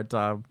Lane a hard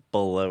time.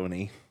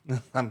 Baloney.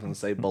 I'm going to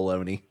say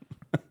baloney.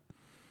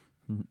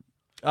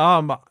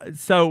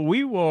 So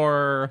we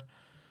were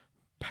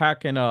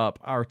packing up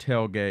our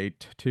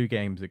tailgate 2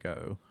 games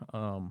ago.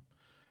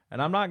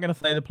 And I'm not gonna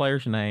say the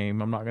player's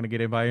name. I'm not gonna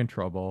get anybody in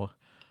trouble.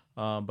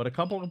 But a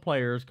couple of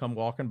players come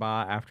walking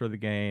by after the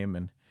game,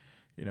 and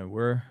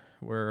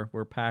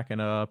we're packing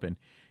up, and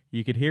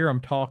you could hear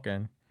them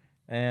talking,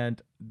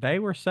 and they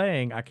were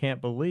saying, "I can't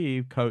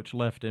believe Coach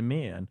left him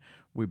in.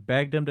 We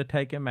begged him to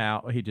take him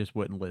out. He just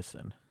wouldn't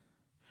listen."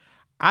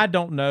 I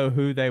don't know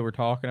who they were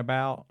talking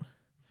about,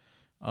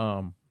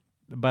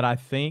 but I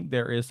think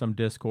there is some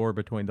discord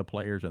between the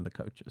players and the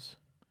coaches.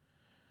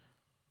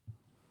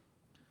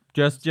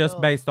 Just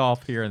tough. based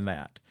off hearing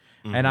that,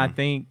 and I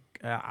think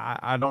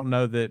I don't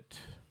know that.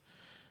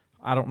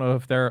 I don't know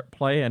if they're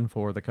playing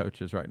for the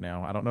coaches right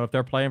now. I don't know if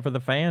they're playing for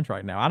the fans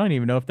right now. I don't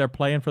even know if they're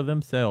playing for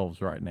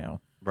themselves right now.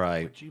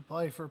 Right. Would you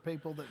play for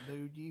people that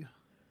dude you?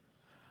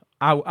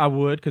 I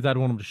would, because I'd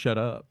want them to shut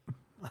up.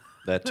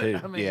 That too.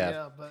 I mean, yeah.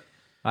 yeah, but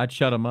I'd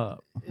shut them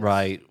up.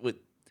 Right.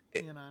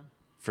 you know,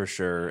 For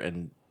sure.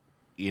 And,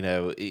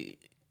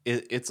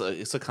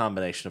 it's a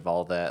combination of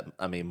all that.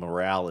 I mean,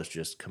 morale is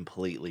just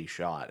completely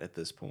shot at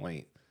this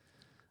point.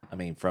 I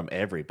mean, from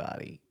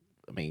everybody.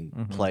 I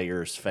mean,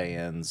 players,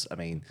 fans. I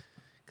mean,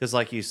 because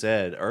like you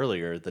said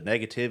earlier, the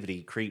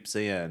negativity creeps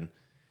in,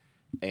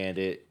 and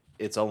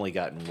it's only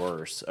gotten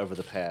worse over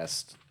the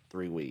past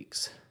 3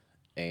 weeks.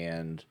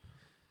 And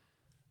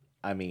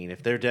I mean,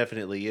 if there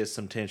definitely is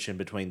some tension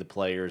between the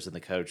players and the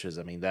coaches,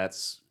 I mean,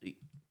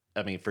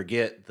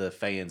 forget the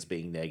fans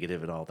being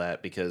negative and all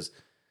that, because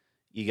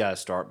you got to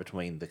start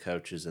between the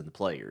coaches and the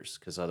players,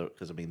 because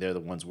I mean, they're the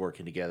ones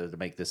working together to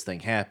make this thing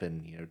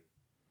happen.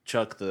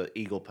 Chuck the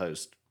Eagle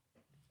Post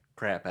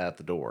crap out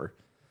the door,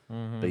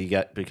 but you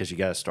got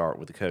to start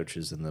with the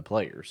coaches and the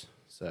players.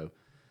 So,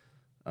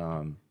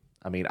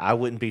 I mean, I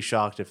wouldn't be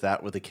shocked if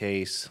that were the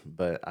case,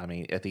 but I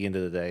mean, at the end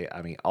of the day,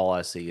 I mean, all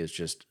I see is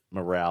just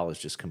morale is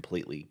just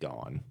completely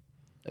gone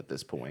at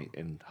this point,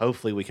 and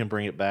hopefully we can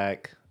bring it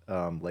back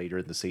later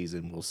in the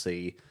season. We'll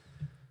see.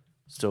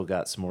 Still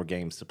got some more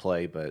games to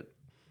play, but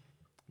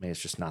I mean, it's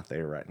just not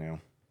there right now.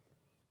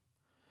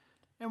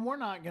 and we're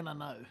not gonna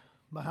know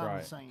behind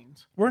Right. the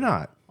scenes. We're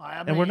not, I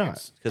and we're mean,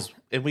 not, it's-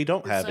 and we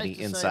don't it's have safe any to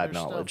say inside there's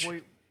stuff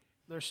knowledge.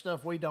 there's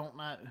stuff we don't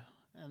know,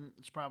 and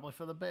it's probably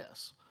for the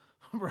best,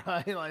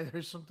 right? Like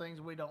there's some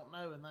things we don't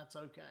know, and that's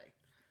okay.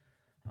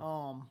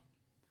 All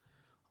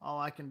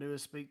I can do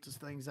is speak to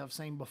things I've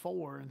seen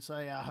before and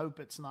say I hope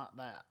it's not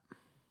that.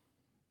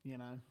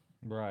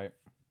 Right.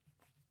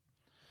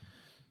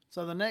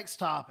 So the next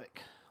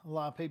topic a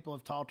lot of people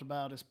have talked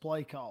about is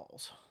play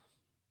calls.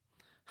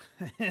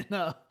 And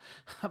I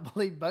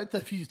believe both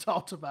of you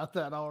talked about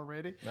that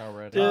already.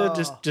 Already. Yeah,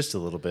 just a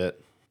little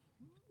bit.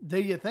 Do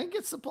you think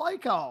it's the play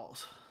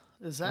calls?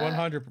 Is that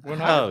 100.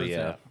 Oh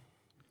yeah,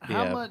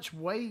 how yeah. much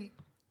weight?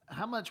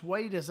 How much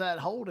weight is that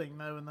holding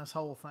though in this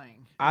whole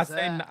thing? I Is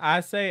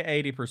that- say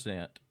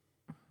 80%.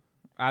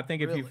 I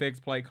think if you Really? fix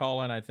play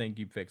calling, I think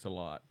you fix a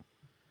lot.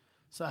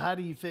 So how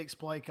do you fix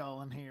play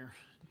calling here?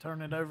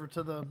 Turn it over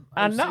to the.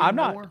 I'm OC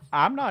not. more?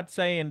 I'm not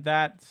saying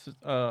that's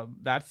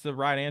the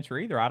right answer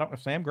either. I don't.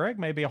 Sam Gregg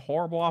may be a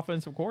horrible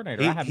offensive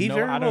coordinator. I He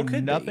very I know well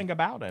could be. nothing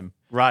about him.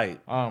 Right.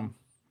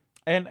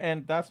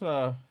 And that's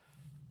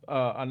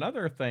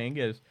another thing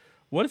is,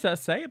 what does that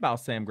say about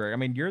Sam Gregg? I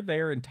mean, you're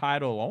there in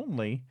title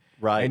only,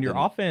 Right. and your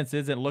and- offense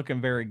isn't looking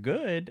very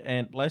good.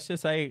 And let's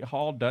just say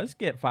Hall does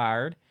get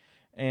fired,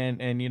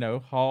 and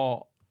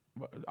Hall,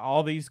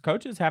 all these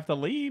coaches have to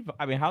leave.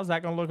 I mean, how's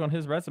that going to look on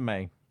his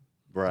resume?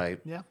 Right.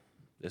 Yeah.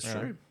 It's Yeah.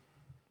 true.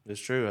 It's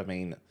true. I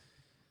mean,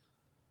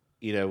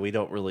 we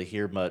don't really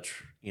hear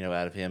much,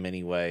 out of him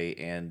anyway,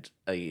 and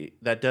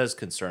that does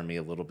concern me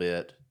a little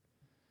bit.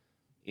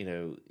 You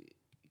know,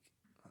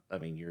 I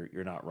mean,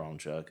 you're not wrong,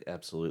 Chuck.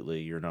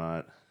 Absolutely, you're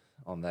not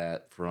on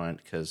that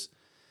front because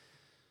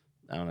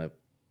I don't know.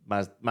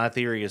 My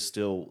theory is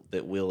still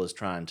that Will is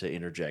trying to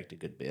interject a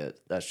good bit.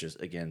 That's just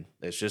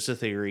it's just a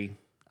theory.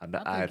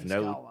 I have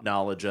no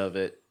knowledge of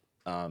it,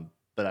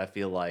 but I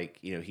feel like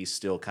he's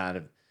still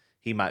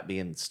he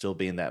might still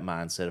be in that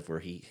mindset of where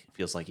he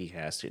feels like he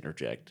has to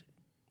interject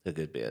a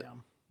good bit. Yeah.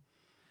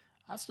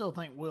 I still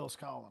think Will's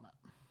calling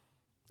it.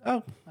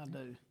 Oh, I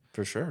do.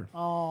 For sure.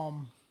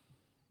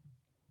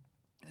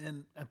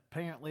 And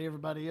apparently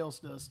everybody else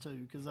does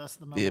too, because that's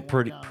the number Yeah,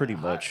 one pretty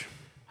much.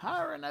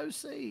 Hire an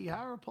OC,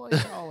 hire a play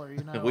caller.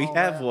 We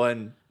have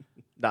one.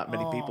 Not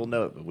many people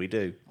know it, but we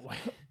do.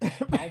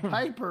 On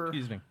paper,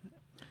 Excuse me.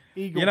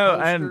 Eagle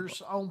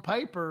posters. On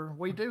paper,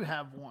 we do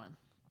have one,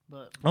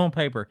 but on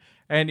paper,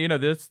 and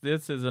this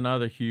is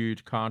another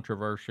huge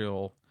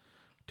controversial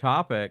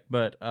topic,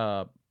 but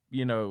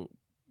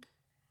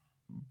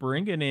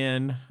bringing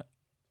in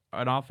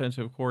an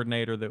offensive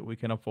coordinator that we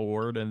can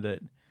afford and that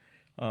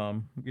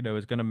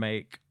is going to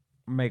make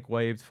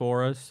waves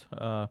for us.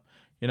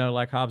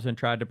 Like Hobson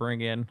tried to bring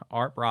in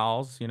Art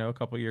Briles, a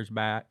couple years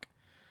back.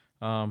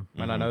 And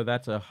I know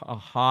that's a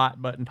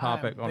hot button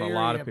topic on a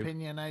lot of people. I'm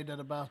very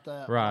opinionated about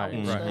that. Right,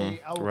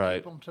 I will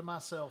keep them to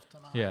myself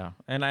tonight. Yeah,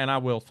 and I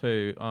will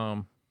too.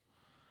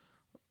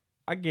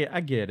 I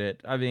get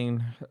it. I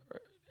mean,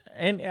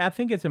 and I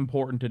think it's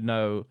important to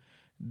know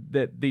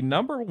that the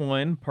number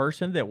one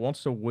person that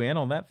wants to win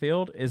on that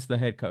field is the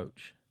head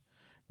coach.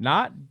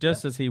 Not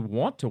just does he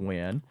want to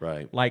win,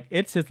 right? Like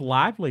it's his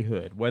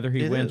livelihood, whether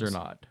he wins or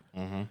not.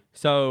 Mm-hmm.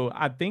 So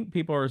I think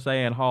people are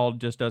saying Hall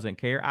just doesn't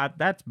care.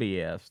 That's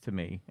BS to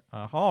me.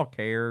 Hall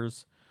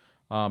cares,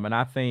 and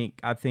I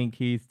think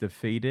he's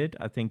defeated.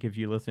 I think if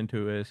you listen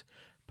to his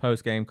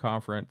post game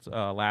conference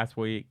last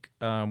week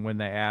when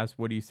they asked,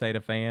 "What do you say to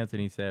fans?"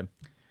 and he said,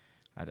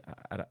 "I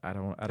don't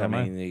know." I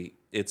mean,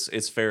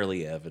 it's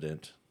fairly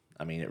evident.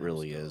 I mean, it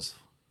really is.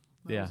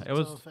 Yeah, it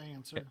was a tough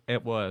answer.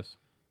 It was.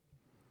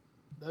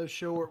 Those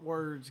short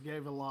words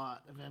gave a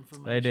lot of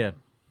information. They did.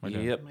 Yep. I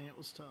mean, it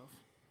was tough.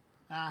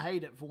 I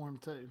hate it for him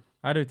too.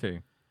 I do too.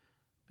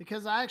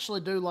 Because I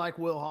actually do like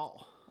Will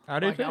Hall. I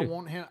do too. I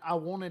want him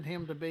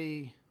to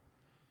be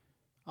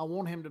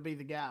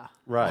the guy.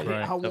 Right.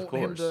 I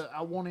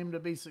want him to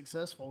be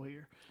successful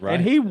here. Right.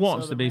 And he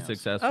wants to be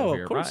successful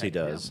here. Of course he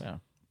does. Yeah.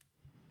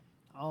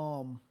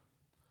 I'll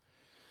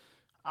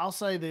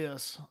say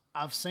this.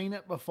 I've seen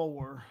it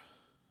before.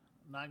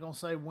 I'm not going to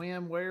say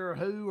when, where, or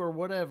who, or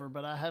whatever,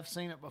 but I have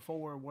seen it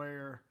before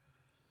where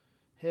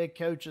head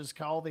coaches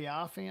call the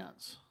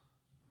offense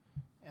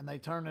and they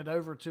turn it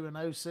over to an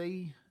OC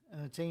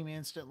and the team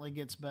instantly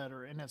gets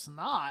better. And it's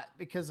not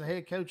because the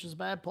head coach is a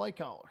bad play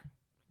caller.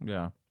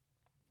 Yeah.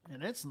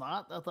 And it's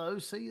not that the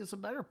OC is a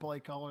better play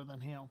caller than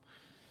him.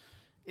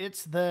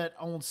 It's that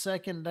on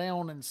 2nd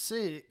down and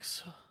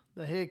 6,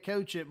 the head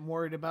coach isn't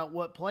worried about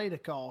what play to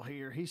call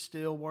here. He's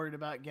still worried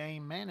about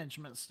game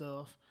management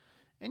stuff.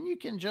 And you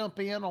can jump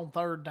in on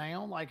 3rd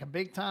down, like a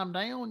big time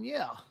down.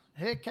 Yeah,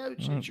 head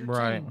coach, it's your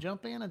team.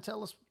 Jump in and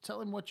tell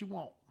him what you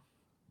want.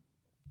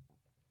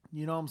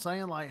 You know what I'm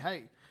saying? Like,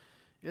 hey,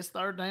 it's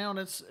 3rd down.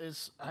 It's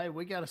hey,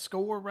 we got a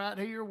score right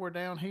here. We're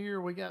down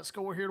here. We got a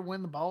score here to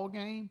win the ball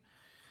game.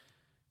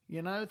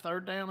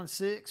 3rd down and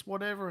 6,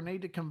 whatever.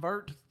 Need to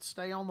convert, to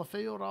stay on the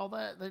field, all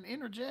that. Then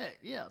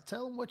interject. Yeah,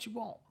 tell them what you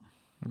want.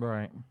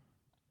 Right.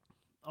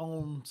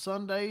 On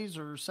Sundays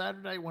or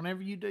Saturday,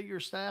 whenever you do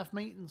your staff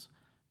meetings,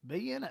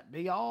 be in it.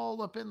 Be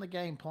all up in the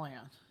game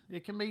plan.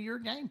 It can be your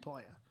game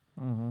plan.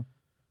 Mm-hmm.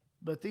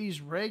 But these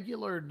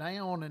regular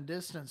down and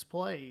distance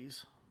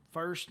plays,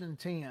 1st and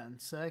 10,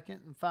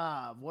 2nd and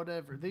 5,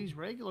 whatever, these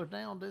regular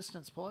down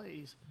distance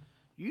plays,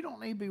 you don't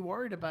need to be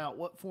worried about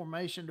what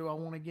formation do I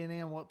want to get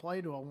in, what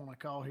play do I want to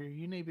call here.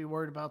 You need to be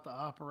worried about the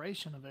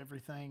operation of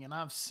everything. And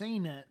I've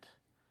seen it.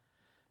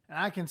 And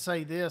I can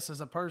say this as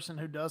a person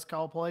who does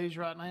call plays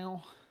right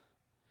now,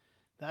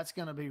 that's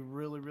going to be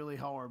really, really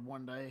hard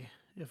one day.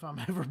 If I'm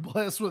ever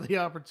blessed with the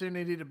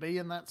opportunity to be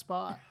in that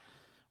spot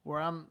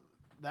where I'm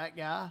that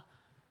guy,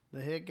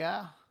 the head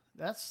guy,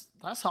 that's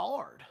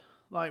hard.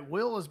 Like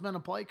Will has been a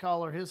play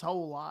caller his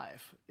whole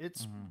life.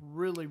 It's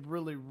really,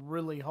 really,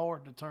 really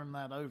hard to turn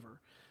that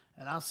over.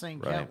 And I've seen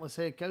countless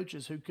head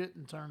coaches who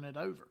couldn't turn it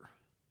over.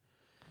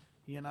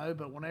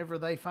 But whenever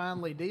they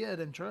finally did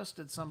and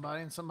trusted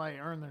somebody and somebody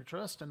earned their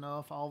trust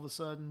enough, all of a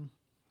sudden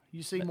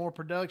you see more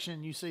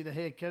production. You see the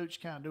head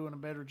coach kind of doing a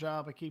better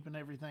job of keeping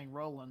everything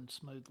rolling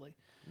smoothly.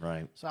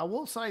 Right. So I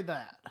will say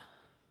that.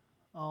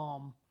 I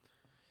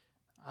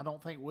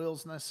don't think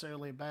Will's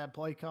necessarily a bad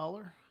play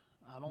caller.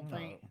 I don't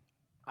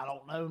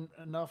know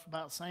enough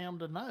about Sam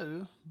to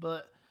know,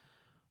 but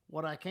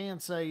what I can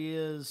say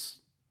is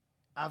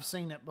I've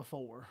seen it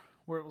before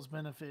where it was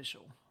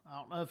beneficial. I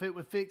don't know if it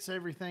would fix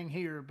everything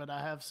here, but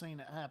I have seen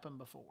it happen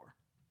before.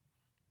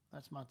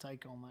 That's my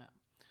take on that.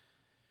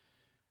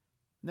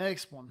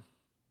 Next one,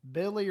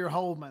 Billy or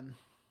Holman.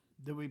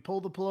 Do we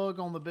pull the plug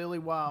on the Billy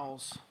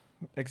Wiles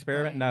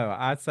Experiment? thing? No,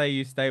 I'd say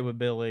you stay with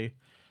Billy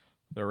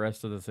the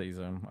rest of the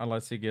season,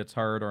 unless he gets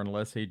hurt or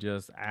unless he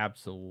just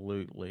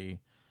absolutely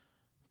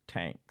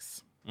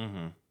tanks.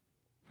 Mm-hmm.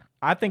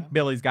 I think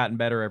Billy's gotten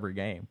better every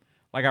game.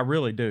 Like, I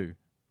really do.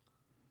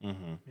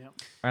 Mm-hmm. Yep.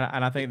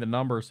 And I think the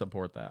numbers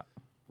support that.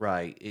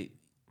 Right.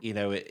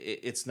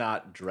 It's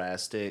not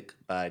drastic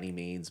by any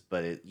means,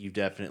 but you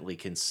definitely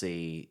can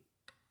see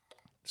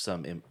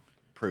some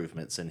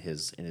improvements in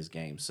his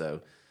game.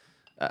 So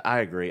I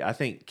agree. I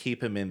think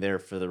keep him in there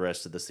for the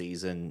rest of the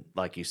season,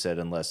 like you said,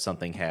 unless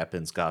something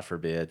happens, God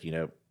forbid.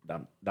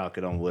 I'm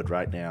knocking on wood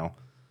right now.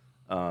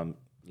 Of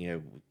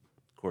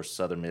course,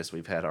 Southern Miss,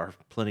 we've had our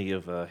plenty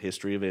of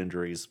history of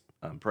injuries.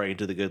 I'm praying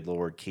to the good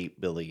Lord, keep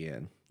Billy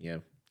in.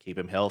 Keep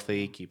him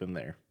healthy, keep him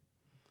there.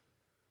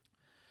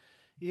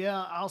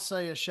 Yeah, I'll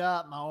say a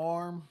shot in the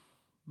arm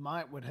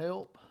would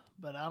help,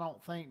 but I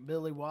don't think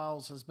Billy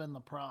Wiles has been the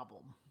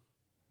problem.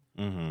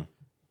 Mm-hmm.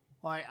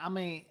 Like, I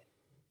mean,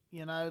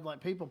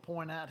 like people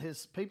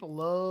people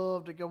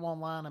love to go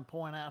online and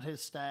point out his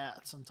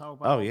stats and talk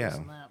about this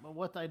and that. But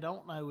what they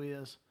don't know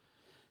is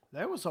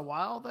there was a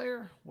while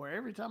there where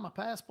every time a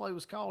pass play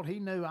was called, he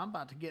knew I'm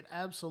about to get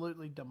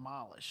absolutely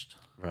demolished.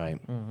 Right.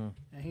 Mm-hmm.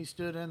 And he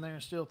stood in there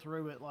and still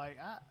threw it. Like,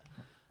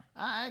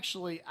 I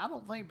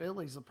don't think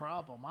Billy's the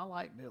problem. I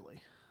like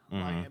Billy.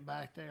 Like it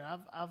back there.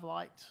 I've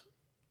liked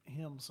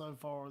him so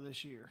far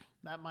this year.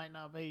 That might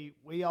not be.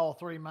 We all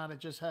three might have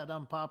just had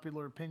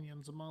unpopular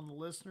opinions among the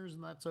listeners,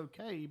 and that's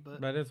okay.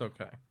 But That is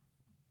okay.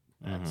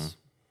 that's.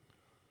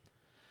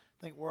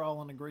 I think we're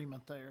all in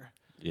agreement there.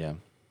 Yeah.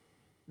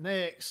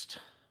 Next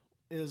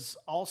is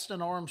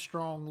Austin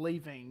Armstrong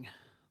leaving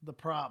the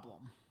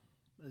problem.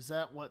 Is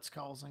that what's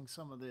causing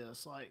some of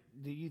this? Like,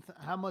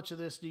 how much of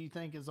this do you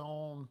think is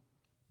on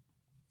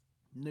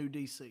new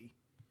DC?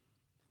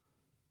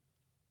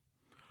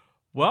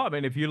 Well, I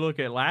mean, if you look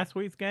at last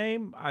week's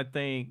game, I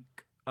think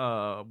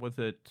was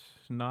it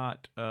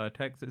not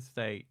Texas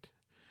State?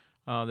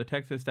 The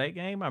Texas State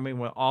game. I mean,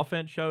 when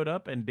offense showed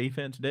up and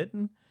defense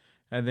didn't,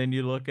 and then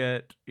you look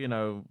at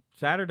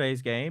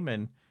Saturday's game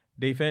and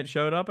defense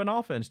showed up and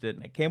offense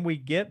didn't. Can we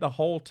get the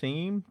whole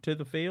team to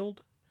the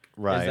field?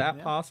 Right. Is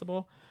that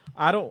possible?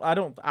 I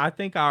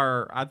think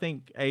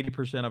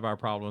 80% of our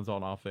problems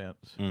on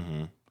offense.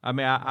 Mm-hmm. I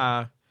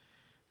mean,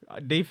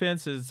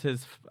 defense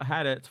has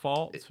had its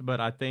faults, but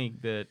I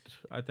think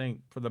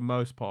for the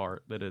most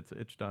part that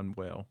it's done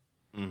well.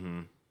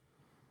 Mm-hmm.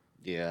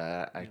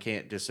 Yeah, I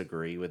can't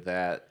disagree with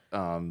that.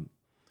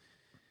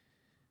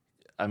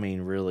 I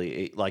mean,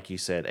 really, like you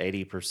said,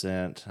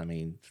 80%. I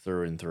mean,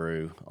 through and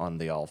through on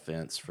the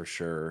offense for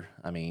sure.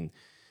 I mean,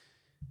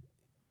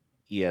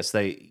 yes,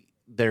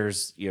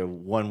 there's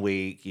 1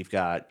 week you've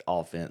got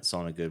offense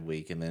on a good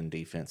week, and then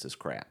defense is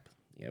crap.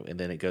 And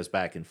then it goes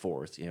back and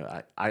forth.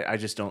 I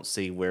just don't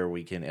see where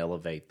we can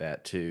elevate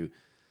that to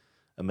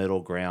a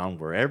middle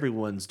ground where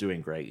everyone's doing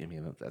great. I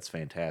mean, that's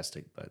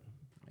fantastic, but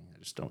I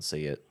just don't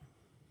see it.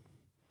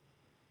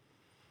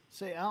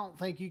 See, I don't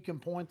think you can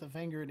point the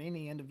finger at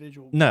any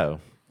individual.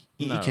 No,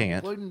 you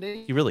can't.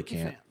 Including You really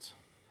can't. defense.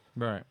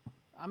 Right.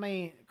 I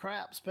mean,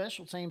 crap,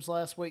 special teams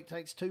last week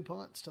takes 2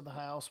 punts to the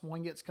house.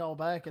 One gets called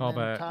back, and Call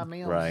then back. Ty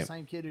Mills, Right. the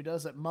same kid who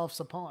does it, muffs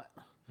a punt.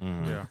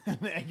 Yeah.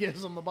 And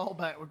gives them the ball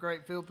back with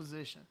great field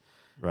position.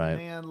 Right. And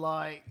then,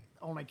 like,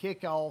 on a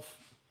kickoff,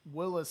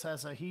 Willis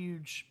has a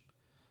huge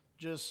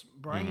just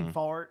brain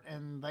fart,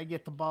 and they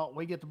get the ball.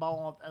 We get the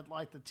ball at,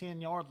 like, the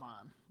 10-yard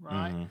line,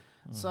 right?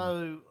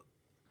 So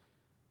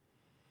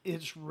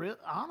it's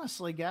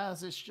honestly,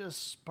 guys, it's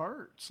just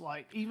spurts.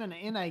 Like, even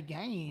in a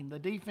game, the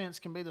defense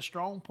can be the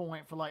strong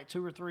point for like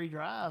 2 or 3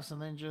 drives,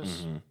 and then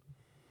just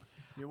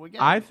here we go.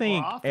 I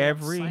think Our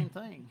offense, same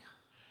thing.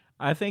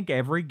 I think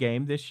every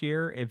game this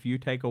year, if you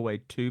take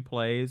away 2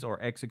 plays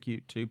or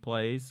execute 2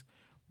 plays,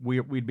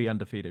 we'd be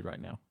undefeated right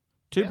now.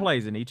 2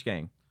 plays in each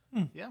game.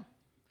 Yeah.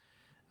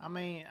 I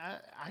mean,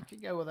 I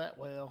could go with that.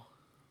 Well,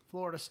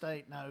 Florida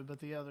State, no,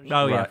 but the others.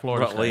 Oh, yeah, Right.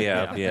 Florida Well, State.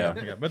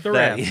 yeah. But the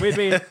That- rest, we'd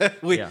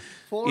be... yeah.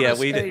 Florida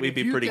we'd State, be if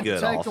you pretty can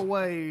good take off.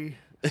 away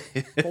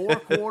 4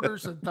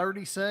 quarters and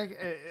 30 seconds.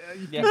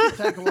 You can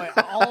take away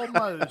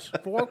almost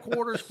 4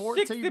 quarters,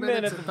 14 60 minutes,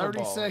 minutes and of 30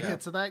 football,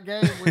 seconds of that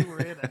game. We were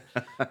in it.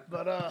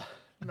 But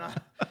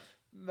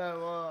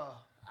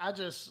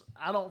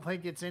I don't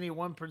think it's any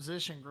one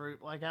position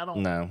group. Like I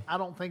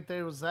don't think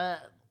there was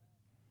that.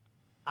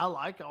 I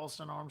like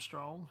Austin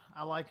Armstrong.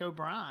 I like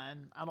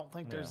O'Brien. I don't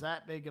think there's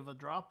that big of a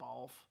drop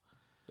off.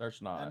 There's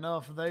not.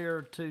 Enough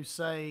there to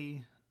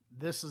say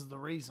this is the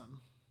reason.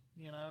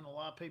 And a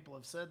lot of people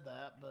have said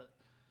that, but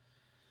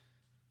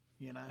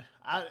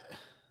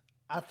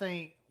I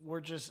think we're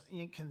just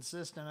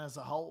inconsistent as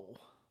a whole.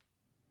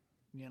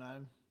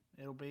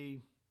 It'll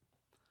be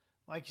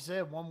like you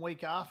said, 1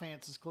 week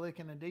offense is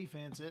clicking and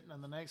defense isn't,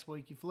 and the next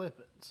week you flip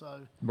it.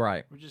 So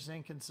Right. we're just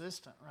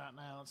inconsistent right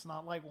now. It's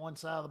not like one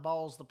side of the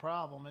ball is the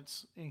problem.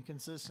 It's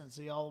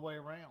inconsistency all the way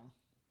around.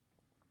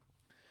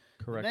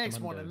 Correct. Next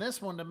one, and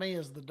this one to me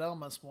is the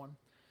dumbest one,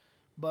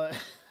 but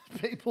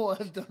people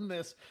have done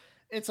this.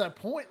 it's a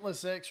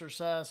pointless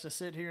exercise to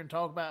sit here and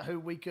talk about who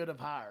we could have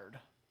hired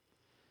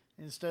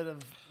instead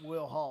of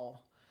Will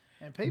Hall.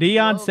 And people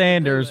Deion love to do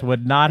Sanders it.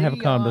 would not have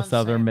come to Deion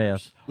Southern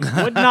Sanders. Miss.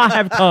 Would not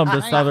have come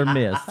to Southern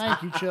Miss.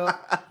 Thank you,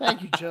 Chuck.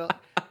 Thank you, Chuck.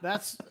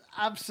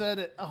 I've said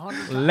it 100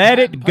 times. Let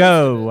I it haven't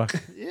go.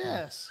 posted it.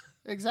 Yes,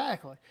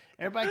 exactly.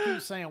 Everybody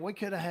keeps saying we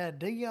could have had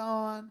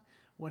Deion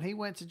when he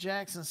went to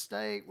Jackson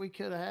State. We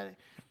could have had it.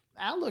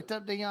 I looked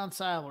up Deion's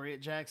salary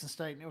at Jackson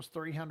State and it was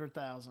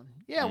 $300,000.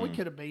 Yeah, we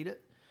could have beat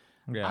it.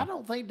 Yeah. I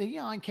don't think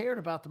Deion cared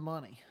about the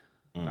money.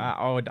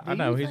 I Do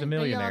know you he's a think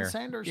millionaire. Deion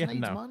Sanders Yeah, needs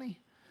no. money?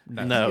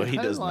 No, You he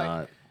know, does like,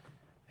 not.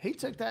 He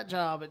took that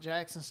job at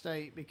Jackson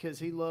State because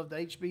he loved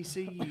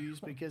HBCUs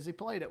because he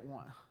played at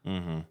one.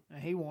 Mm-hmm.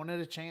 And he wanted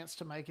a chance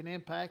to make an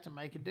impact and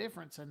make a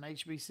difference in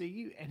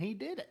HBCU, and he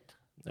did it.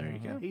 There you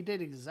go. He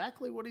did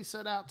exactly what he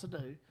set out to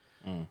do,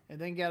 and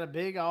then got a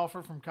big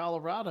offer from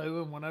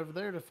Colorado and went over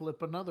there to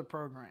flip another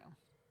program.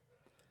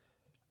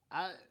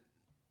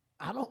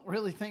 I don't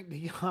really think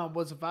Deion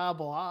was a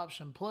viable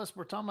option. Plus,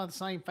 we're talking about the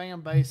same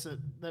fan base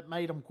that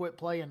made him quit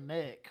playing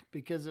neck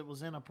because it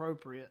was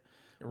inappropriate.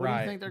 What do you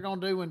Right. think they're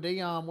going to do when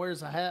Deion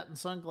wears a hat and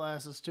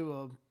sunglasses to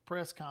a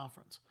press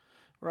conference?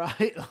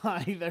 Right?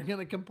 Like, they're going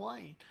to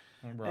complain.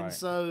 Right. And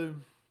so,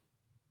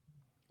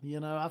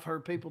 I've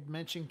heard people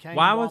mention Kane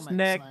Why was Womack's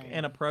neck name.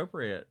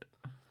 inappropriate?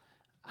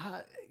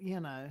 You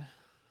know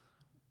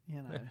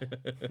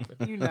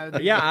the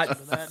Yeah, answer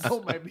to that.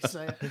 Don't make me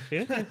say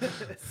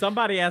it.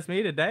 Somebody asked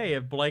me today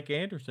if Blake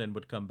Anderson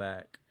would come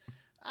back.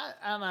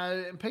 I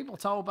know, and people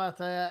talk about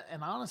that,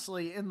 and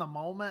honestly, in the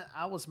moment,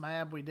 I was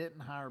mad we didn't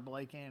hire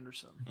Blake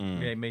Anderson.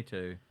 Yeah, me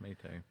too. Me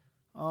too.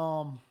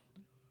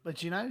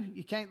 But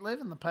you can't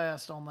live in the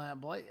past on that.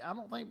 Blake, I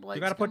don't think Blake.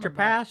 You got to put your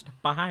past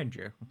behind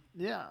you.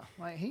 Yeah,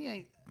 like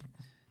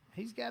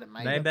he's got it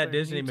made. Name up that there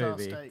in Disney Utah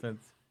movie. State.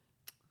 Since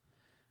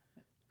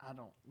I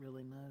don't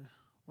really know.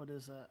 What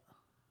is that?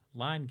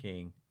 Lion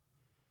King.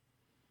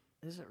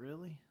 Is it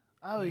really?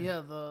 Oh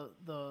yeah,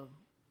 the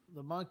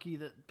monkey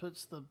that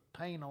puts the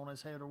paint on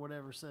his head or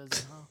whatever says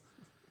it, huh?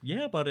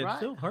 Yeah, but it Right.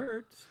 still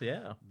hurts.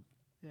 Yeah.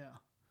 Yeah.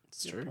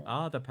 It's true.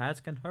 Ah, the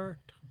past can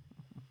hurt.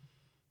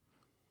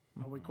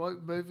 Are we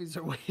quoting movies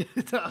or we?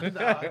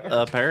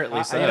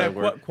 Apparently so. You know,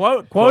 We're-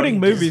 quoting quoting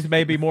movies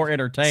may be more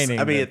entertaining.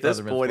 I mean, than at this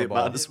Southern Miss point, it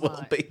football. might as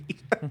well be.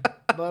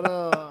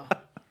 But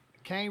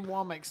Kane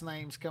Womack's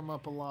names come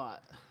up a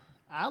lot.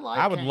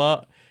 I would Kane.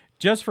 love,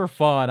 just for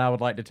fun, I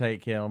would like to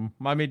take him.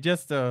 I mean,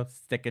 just to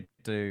stick it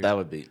to. That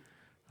would be.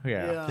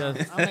 Yeah.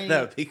 Just, I mean,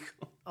 That would be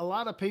cool. a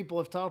lot of people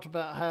have talked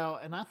about how,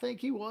 and I think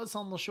he was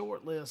on the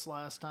short list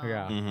last time.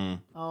 yeah.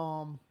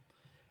 Mm-hmm.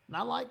 And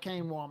I like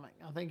Kane Womack.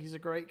 I think he's a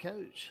great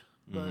coach.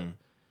 But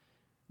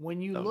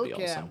when you That would be look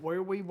at awesome.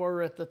 where we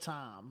were at the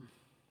time,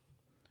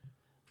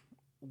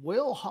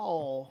 Will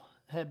Hall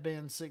had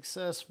been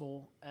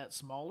successful at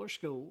smaller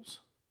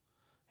schools.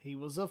 He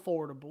was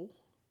affordable.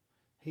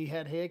 He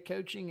had head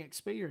coaching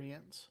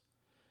experience.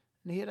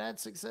 And he had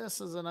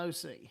success as an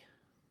OC.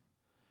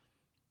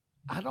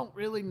 I don't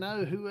really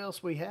know who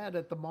else we had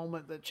at the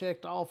moment that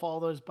checked off all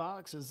those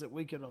boxes that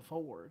we could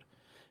afford.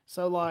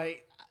 So,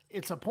 like,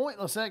 it's a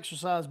pointless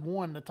exercise,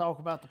 one, to talk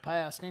about the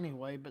past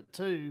anyway, but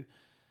two,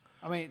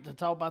 to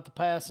talk about the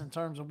past in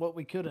terms of what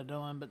we could have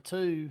done, but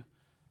two,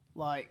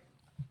 like,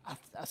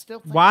 I still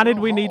think Why did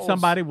Will we need Hall's-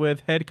 somebody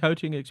with head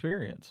coaching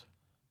experience?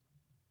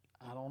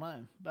 I don't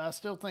know, but I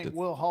still think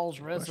Will Hall's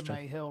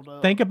resume held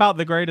up. Think about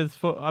the greatest.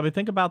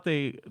 Think about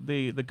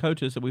the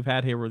coaches that we've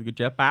had here. With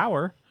Jeff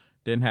Bauer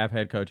didn't have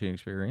head coaching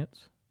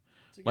experience.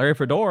 Larry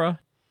Fedora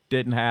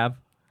didn't have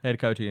head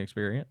coaching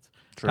experience.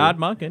 True. Todd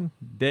Monken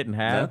didn't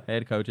have No.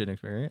 head coaching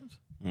experience.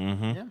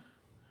 Mm-hmm. Yeah,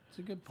 it's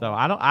a good point. So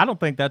I don't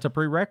think that's a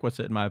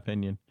prerequisite in my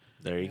opinion.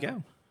 There you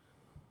go.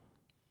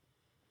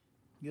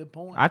 Good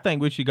point. I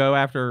think we should go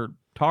after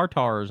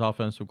Tartar's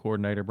offensive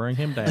coordinator, bring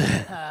him down.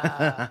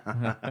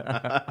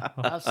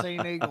 I've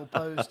seen Eagle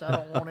post. I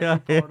don't want any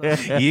part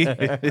of it. You,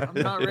 I'm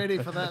not ready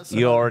for that smoke.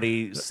 you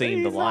already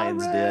seen the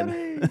Lions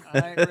Den.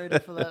 I ain't ready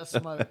for that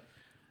smoke.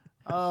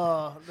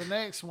 The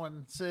next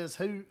one says,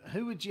 who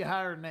would you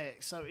hire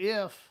next? So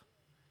if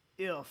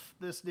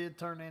this did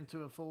turn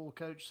into a full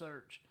coach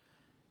search,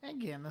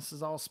 again, this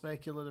is all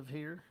speculative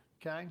here.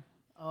 Okay.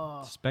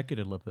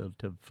 Speculative.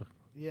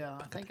 Yeah,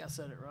 I think I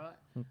said it right.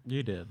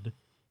 You did.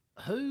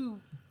 Who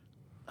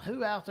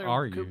out there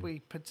Are could you? we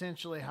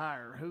potentially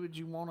hire? Who would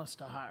you want us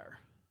to hire?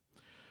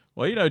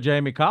 Well,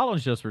 Jamie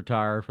Collins just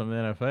retired from the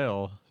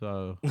NFL,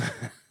 so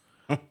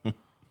There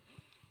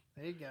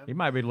you go. he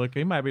might be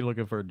looking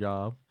for a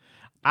job.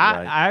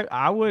 Right.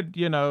 I would,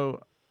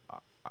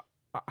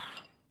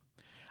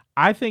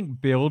 I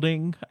think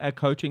building a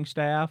coaching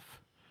staff,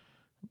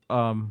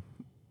 everybody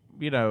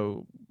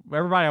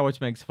always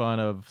makes fun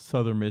of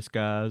Southern Miss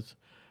guys.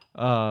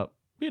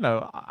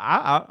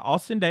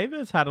 Austin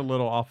Davis had a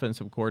little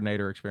offensive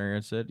coordinator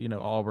experience at,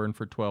 Auburn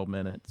for 12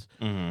 minutes.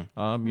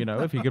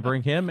 If you could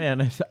bring him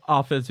in as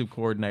offensive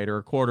coordinator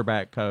or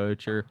quarterback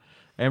coach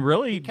and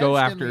really go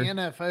Coached after. in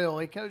the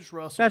NFL. He coached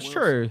Russell. That's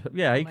Wilson. true.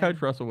 Yeah, he mean-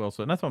 coached Russell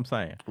Wilson. That's what I'm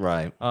saying.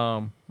 Right.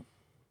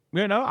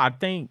 I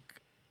think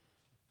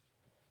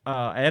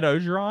Ed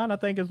Ogeron, I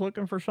think, is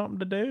looking for something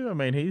to do. I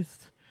mean,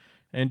 he's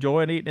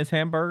enjoying eating his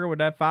hamburger with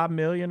that $5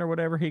 million or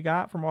whatever he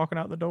got from walking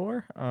out the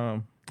door.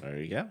 There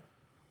you go.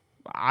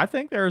 I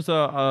think there's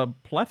a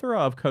plethora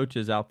of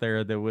coaches out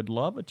there that would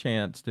love a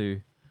chance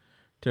to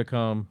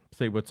come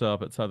see what's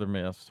up at Southern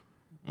Miss.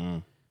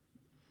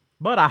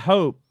 But I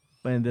hope,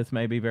 and this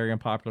may be very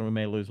unpopular, we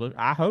may lose.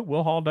 I hope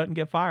Will Hall doesn't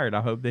get fired.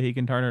 I hope that he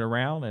can turn it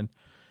around.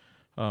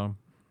 And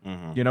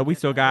we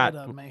still got.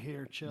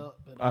 Here, Chuck,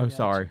 Oh,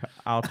 sorry.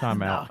 I'll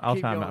time out. I'll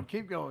time out.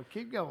 Keep going.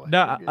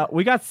 No,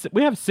 we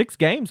have 6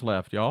 games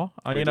left, y'all.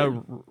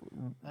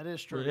 That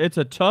is true. It's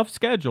a tough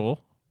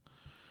schedule.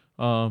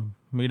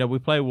 We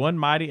play one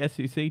mighty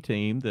SEC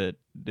team that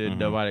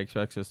nobody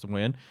expects us to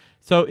win.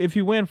 So if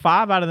you win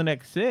 5 out of the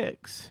next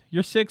 6,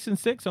 you're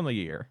 6-6 on the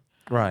year.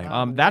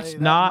 Right. That's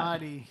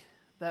not.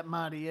 That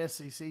mighty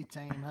SEC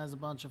team has a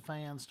bunch of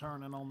fans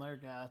turning on their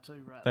guy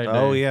too, right? They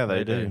now. do. Yeah,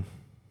 they do.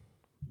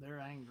 They're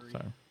angry.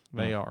 So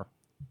they are.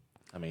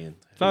 I mean,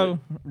 So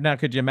now,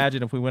 could you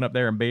imagine if we went up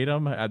there and beat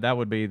them? That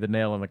would be the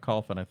nail in the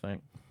coffin, I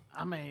think.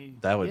 I mean,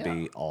 that would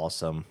be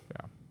awesome.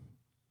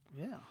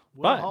 Yeah.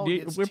 Will But Hall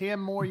gets 10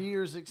 more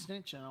years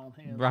extension on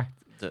him. Right.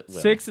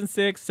 6-6,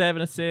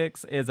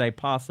 7-6 is a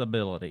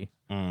possibility.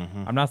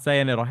 I'm not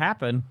saying it'll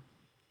happen,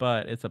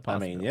 but it's a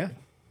possibility. I mean,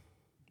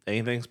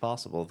 anything's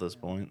possible at this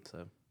point.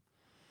 So.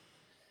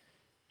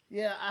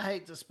 Yeah, I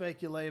hate to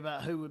speculate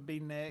about who would be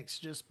next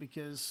just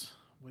because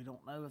we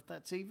don't know if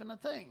that's even a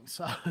thing.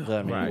 So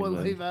we'll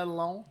leave that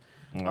alone.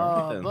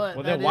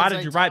 Well, then why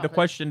did you write the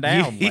question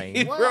down, Wayne?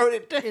 He wrote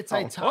it down. It's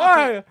a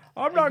topic.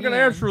 I'm not going to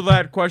answer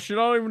that question.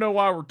 I don't even know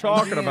why we're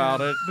talking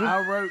about it.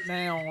 I wrote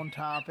down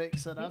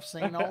topics that I've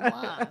seen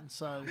online.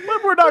 So,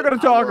 but we're not going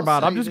to talk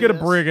about it. I'm just going to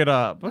bring it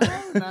up.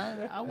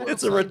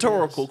 It's a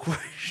rhetorical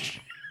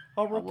question.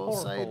 I will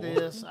say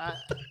this.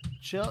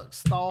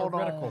 Chuck's thought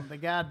on the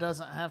guy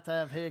doesn't have to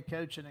have head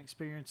coaching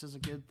experience is a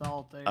good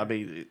thought there. I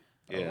mean,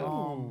 yeah.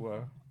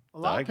 A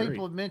lot of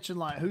people have mentioned,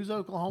 like, who's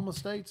Oklahoma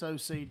State's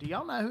OC? Do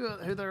y'all know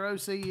who their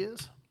OC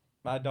is?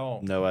 I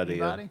don't. No idea.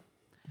 Anybody?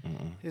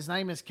 His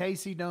name is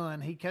Casey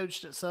Dunn. He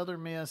coached at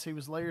Southern Miss. He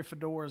was Larry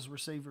Fedora's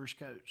receivers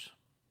coach.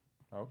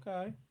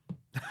 Okay.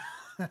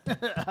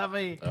 I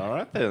mean, all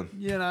right then.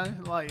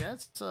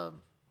 That's a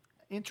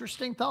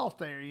interesting thought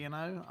there.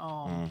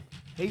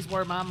 He's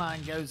where my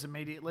mind goes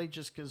immediately,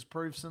 just because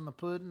proof's in the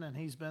pudding, and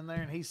he's been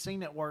there and he's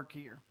seen it work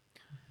here,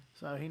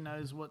 so he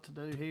knows what to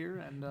do here.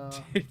 And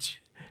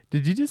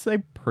did you just say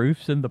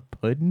proof's in the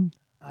pudding?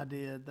 I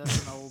did.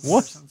 That's an old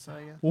person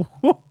saying.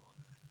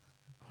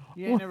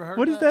 You ain't never heard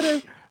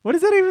that? What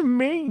does that even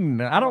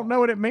mean? I don't know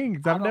what it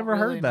means. I've never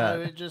heard that.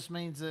 It just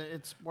means that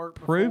it's worked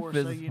before,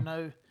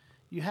 so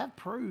you have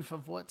proof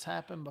of what's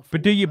happened before.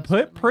 But do you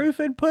put proof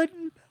in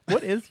pudding?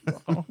 What is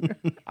wrong?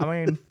 I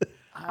mean,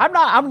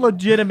 I'm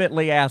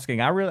legitimately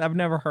asking. I've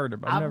never heard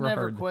of it. I've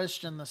never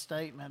questioned the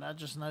statement. I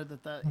just know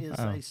that is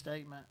a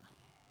statement.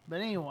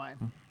 But anyway.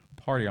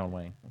 Party on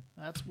Wayne.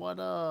 That's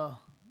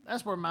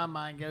where my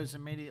mind goes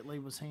immediately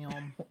was him.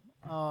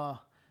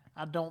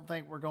 I don't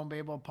think we're going to be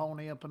able to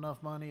pony up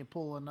enough money to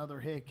pull another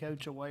head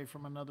coach away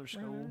from another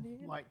school.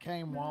 Like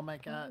Kane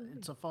Womack,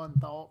 it's a fun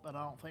thought, but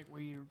I don't think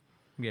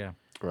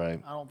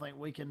right. I don't think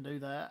we can do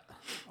that.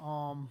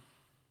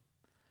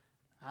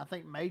 I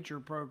think major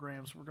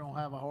programs, we're going to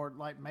have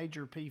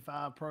major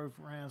P5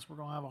 programs, we're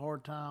going to have a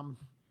hard time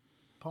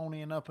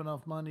ponying up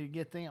enough money to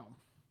get them.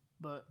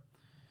 But,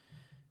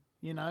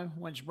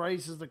 which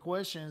raises the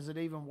question, is it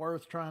even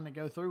worth trying to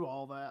go through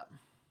all that?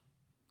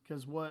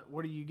 Because what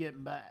are you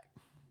getting back?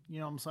 You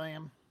know what I'm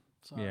saying?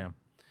 So, yeah.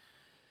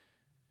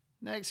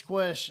 Next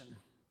question.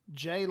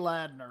 Jay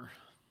Ladner.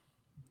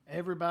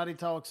 Everybody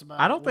talks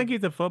about I don't think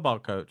he's a football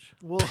coach.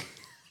 Well,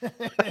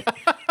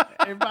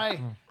 everybody.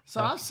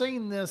 So I've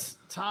seen this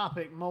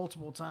topic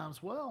multiple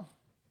times. Well,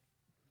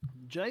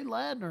 Jay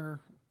Ladner,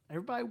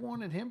 everybody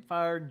wanted him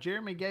fired.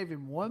 Jeremy gave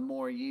him one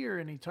more year,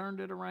 and he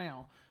turned it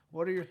around.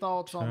 What are your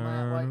thoughts on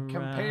that? Like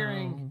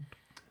comparing,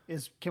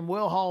 can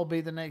Will Hall be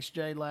the next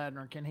Jay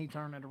Ladner? Can he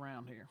turn it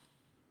around here?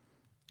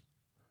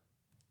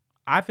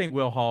 I think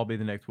Will Hall be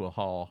the next Will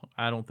Hall.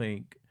 I don't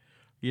think,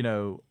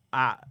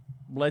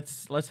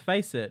 let's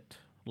face it,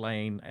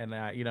 Lane, and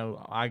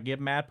I give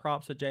mad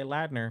props to Jay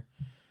Ladner,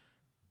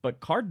 but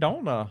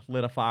Cardona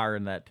lit a fire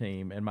in that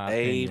team, in my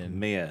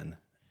opinion.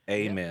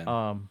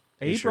 Amen.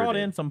 He brought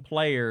in some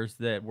players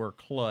that were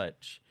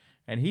clutch,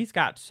 and he's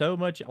got so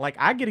much. Like,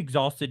 I get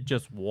exhausted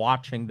just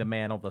watching the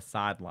man on the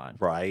sideline.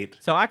 Right.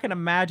 So I can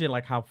imagine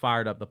how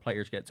fired up the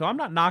players get. So I'm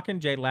not knocking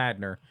Jay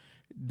Ladner.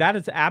 That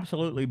is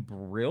absolutely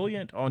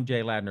brilliant on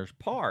Jay Ladner's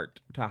part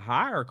to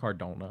hire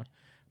Cardona,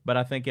 but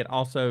I think it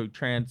also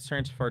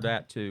transferred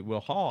that to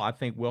Will Hall. I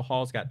think Will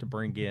Hall's got to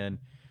bring in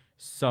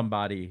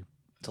somebody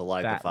to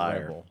light the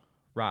fire. Level.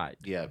 Right.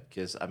 Yeah,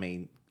 because,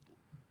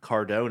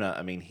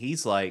 Cardona,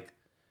 he's like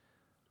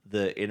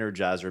the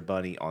Energizer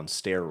Bunny on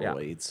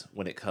steroids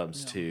when it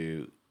comes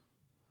to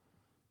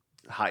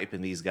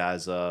hyping these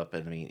guys up.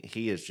 And I mean,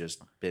 he has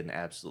just been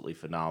absolutely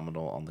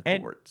phenomenal on the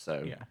And court.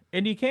 So yeah,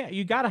 and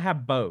you got to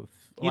have both.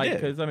 You do.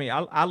 Because I mean,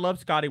 I love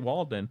Scotty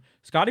Walden.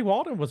 Scotty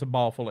Walden was a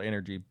ball full of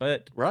energy,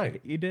 but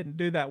Right. he didn't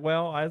do that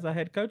well as a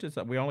head coach.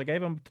 We only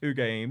gave him 2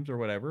 games or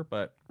whatever.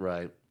 But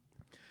right.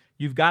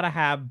 you've got to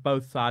have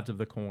both sides of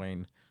the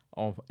coin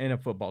in a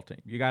football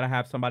team. You got to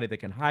have somebody that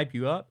can hype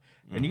you up,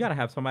 and you got to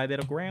have somebody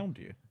that'll ground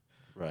you.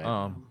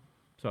 Right.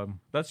 So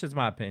that's just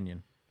my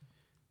opinion.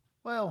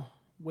 Well,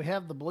 we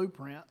have the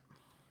blueprint.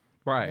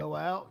 Right. Go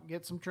out,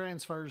 get some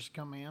transfers to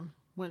come in,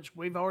 which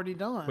we've already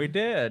done. We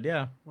did,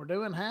 yeah. We're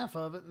doing half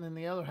of it, and then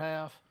the other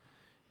half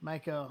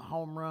make a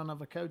home run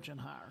of a coaching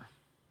hire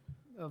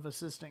of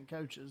assistant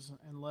coaches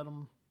and let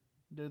them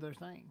do their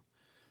thing.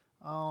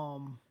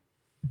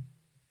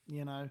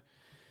 You know,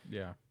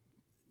 Yeah.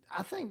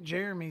 I think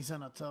Jeremy's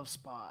in a tough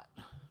spot.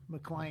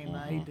 McClain,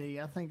 the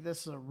AD. I think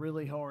this is a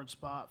really hard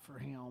spot for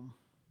him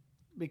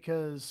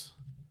because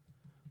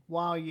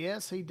while,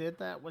 yes, he did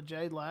that with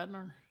Jay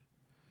Ladner,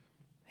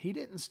 he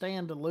didn't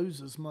stand to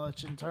lose as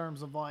much in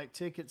terms of like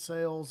ticket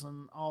sales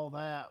and all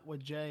that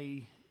with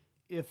Jay.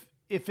 If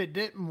it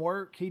didn't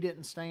work, he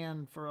didn't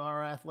stand for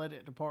our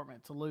athletic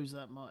department to lose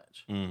that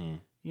much. Mm-hmm.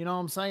 You know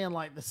what I'm saying?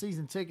 Like the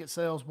season ticket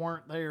sales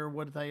weren't there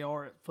what they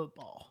are at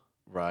football.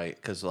 Right.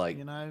 Because, like,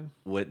 You know?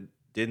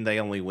 didn't they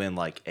only win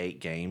like 8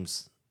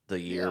 games the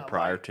year Yeah,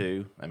 prior like-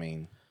 to? I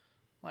mean,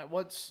 Like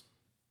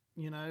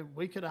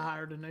we could have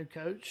hired a new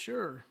coach,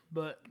 sure,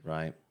 but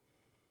right.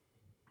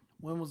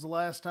 when was the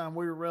last time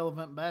we were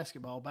relevant in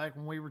basketball? Back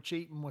when we were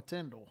cheating with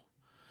Tyndall,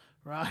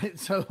 right?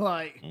 So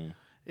like,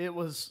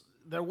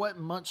 there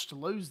wasn't much to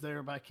lose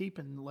there by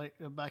keeping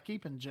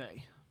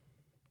Jay,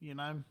 you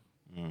know,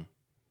 a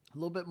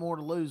little bit more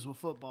to lose with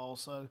football.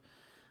 So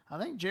I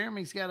think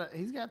Jeremy's got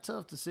a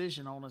tough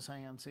decision on his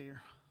hands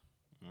here,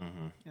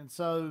 and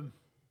so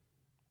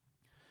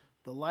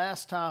the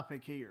last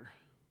topic here,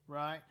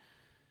 right?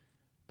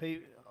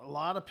 A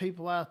lot of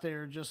people out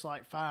there are just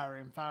like fire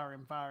him.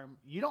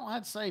 You don't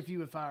have to say if you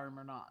would fire him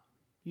or not.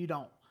 You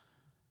don't.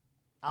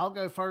 I'll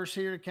go first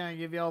here to kind of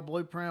give y'all a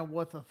blueprint of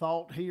what the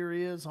thought here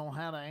is on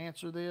how to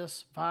answer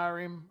this, fire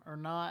him or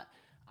not.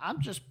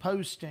 I'm just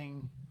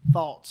posting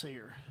thoughts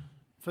here,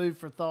 food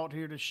for thought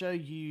here to show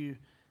you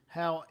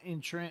how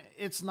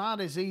it's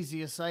not as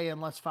easy as saying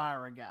let's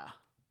fire a guy.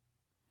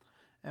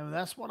 And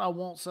that's what I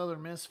want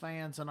Southern Miss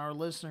fans and our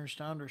listeners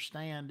to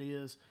understand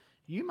is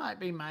you might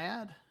be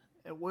mad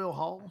at Will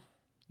Hall.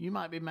 You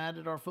might be mad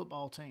at our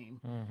football team.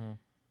 Mm-hmm.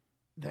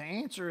 The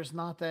answer is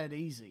not that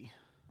easy.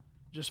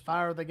 Just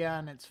fire the guy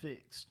and it's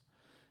fixed.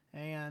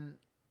 And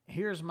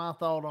here's my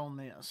thought on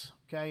this,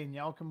 okay? And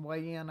y'all can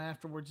weigh in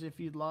afterwards if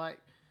you'd like.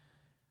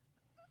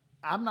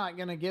 I'm not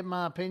going to give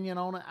my opinion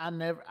on it.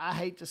 I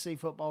hate to see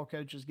football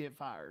coaches get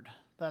fired.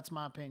 That's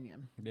my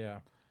opinion. Yeah.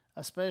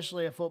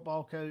 Especially a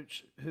football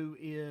coach who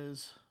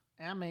is,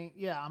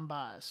 I'm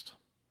biased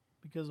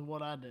because of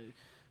what I do.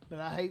 But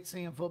I hate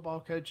seeing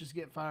football coaches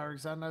get fired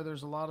because I know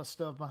there's a lot of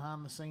stuff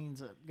behind the scenes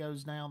that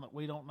goes down that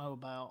we don't know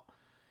about.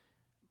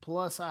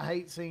 Plus, I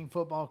hate seeing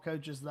football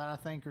coaches that I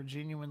think are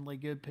genuinely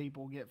good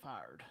people get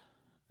fired.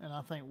 And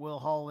I think Will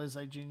Hall is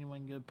a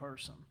genuine good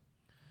person.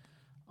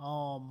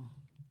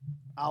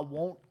 I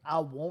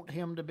want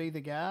him to be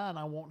the guy, and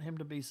I want him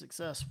to be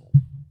successful.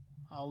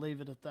 I'll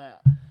leave it at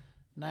that.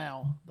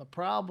 Now, the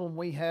problem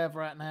we have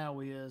right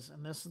now is,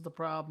 and this is the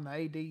problem the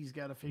AD's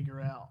got to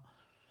figure out,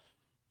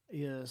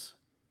 is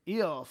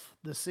if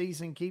the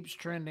season keeps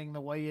trending the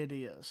way it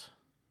is,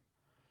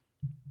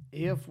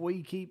 if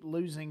we keep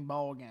losing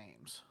ball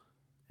games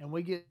and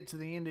we get to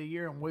the end of the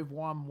year and we've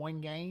won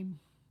 1 game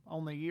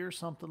on the year,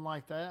 something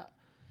like that,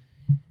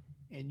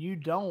 and you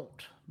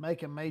don't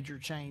make a major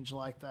change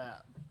like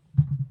that,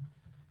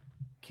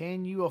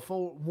 can you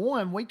afford,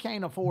 one, we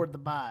can't afford the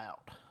buyout.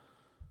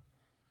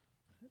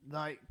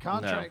 Like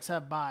contracts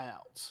have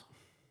buyouts.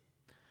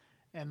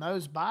 And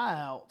those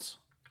buyouts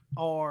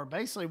are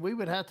basically we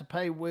would have to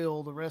pay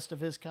Will the rest of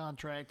his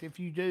contract. If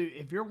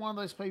you're one of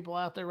those people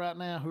out there right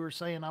now who are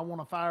saying I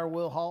want to fire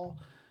Will Hall,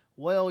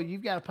 well,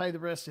 you've got to pay the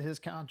rest of his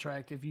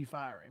contract if you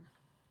fire him.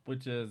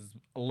 Which is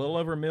a little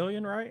over $1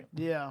 million, right?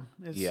 Yeah,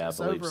 it's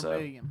I believe over so. $1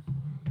 million.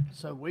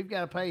 So we've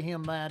got to pay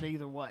him that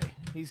either way.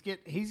 He's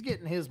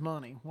getting his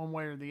money one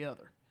way or the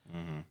other.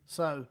 Mm-hmm.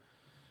 So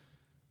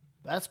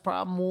that's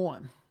problem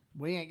 1.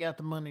 We ain't got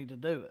the money to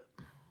do it.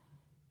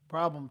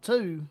 Problem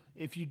 2,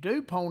 if you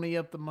do pony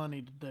up the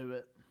money to do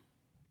it,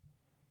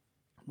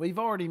 we've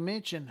already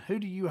mentioned who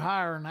do you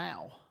hire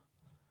now?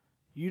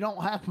 You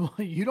don't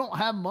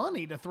have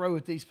money to throw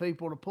at these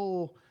people to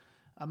pull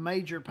a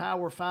major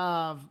Power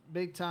 5,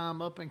 big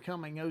time up and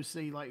coming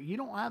OC. Like you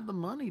don't have the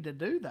money to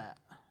do that.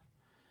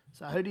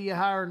 So who do you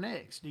hire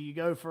next? Do you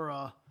go for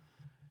a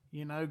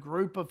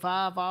group of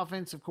 5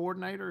 offensive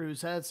coordinator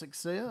who's had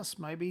success?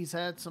 Maybe he's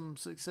had some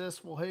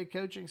successful head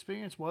coaching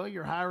experience. Well,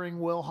 you're hiring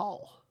Will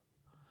Hall.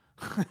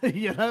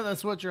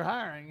 That's what you're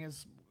hiring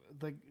is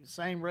the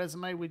same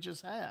resume we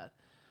just had.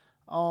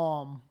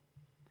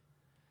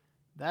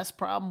 That's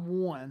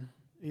problem 1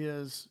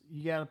 is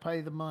you got to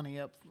pay the money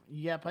up.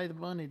 You got to pay the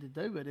money to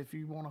do it if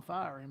you want to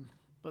fire him.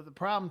 But the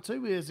problem,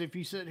 too, is if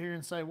you sit here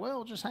and say,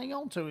 well, just hang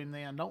on to him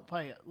then. Don't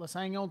pay it. Let's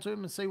hang on to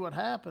him and see what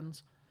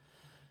happens.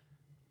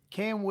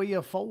 Can we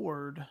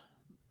afford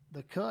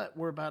the cut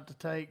we're about to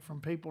take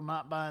from people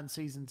not buying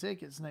season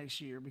tickets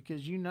next year?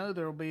 Because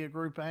there will be a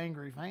group of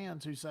angry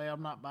fans who say,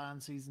 I'm not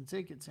buying season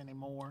tickets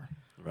anymore.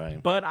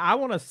 Right. But I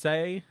want to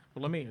say,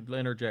 let me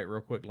interject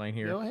real quick, Lane,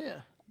 here. Go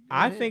ahead.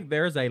 I think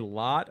there's a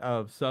lot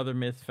of Southern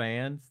Miss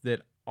fans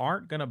that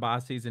aren't going to buy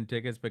season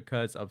tickets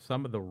because of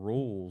some of the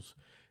rules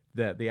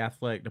that the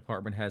athletic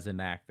department has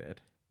enacted.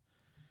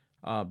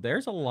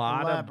 There's a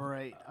lot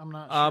Elaborate. I'm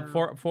not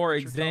sure. For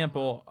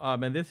example,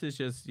 and this is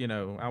just,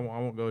 I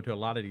won't go into a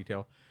lot of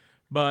detail,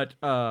 but,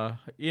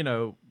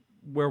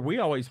 where we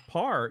always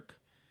park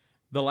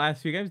the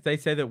last few games, they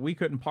said that we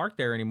couldn't park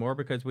there anymore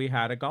because we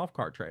had a golf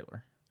cart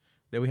trailer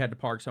that we had to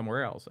park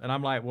somewhere else. And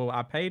I'm like, well,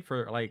 I paid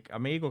for, like,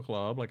 I'm Eagle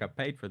Club. Like, I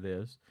paid for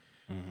this.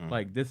 Mm-hmm.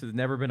 Like, this has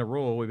never been a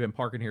rule. We've been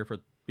parking here for,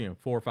 4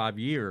 or 5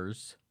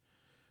 years.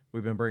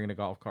 We've been bringing a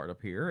golf cart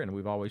up here, and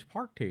we've always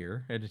parked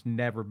here. It's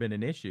never been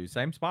an issue.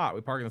 Same spot.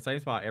 We park in the same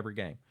spot every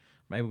game.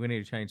 Maybe we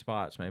need to change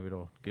spots. Maybe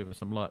it'll give us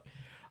some luck.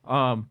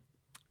 And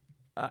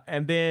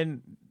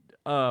then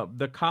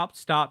the cops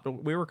stopped.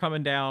 We were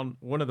coming down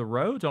one of the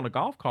roads on a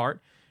golf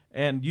cart,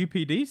 and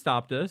UPD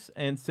stopped us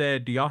and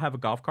said, do y'all have a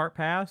golf cart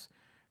pass?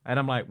 And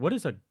I'm like, what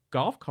is a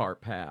golf cart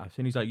pass?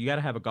 And he's like, you got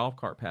to have a golf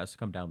cart pass to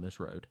come down this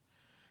road.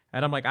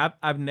 And I'm like,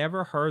 I've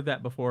never heard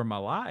that before in my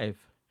life.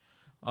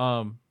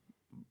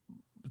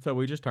 So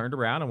we just turned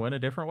around and went a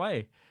different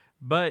way.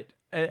 But,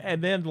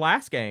 and then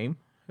last game,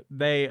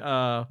 they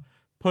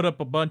put up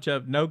a bunch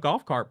of no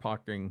golf cart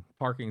parking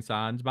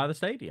signs by the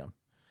stadium.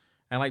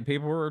 And like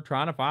people were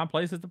trying to find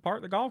places to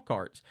park the golf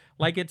carts.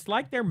 Like it's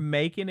like they're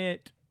making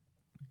it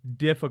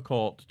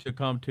difficult to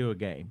come to a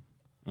game.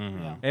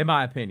 Mm-hmm. Yeah. In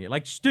my opinion,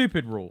 like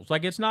stupid rules.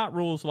 Like it's not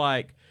rules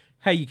like,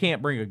 hey, you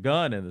can't bring a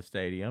gun in the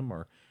stadium,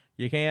 or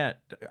you can't.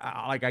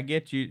 Like I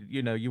get you.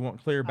 You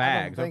want clear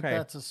bags. I don't think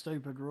that's a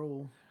stupid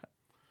rule.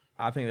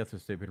 I think that's a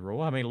stupid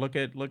rule. I mean, look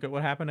at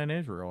what happened in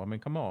Israel. I mean,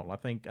 come on. I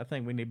think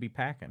we need to be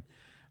packing.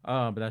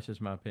 But that's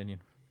just my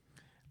opinion.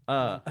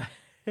 Yeah.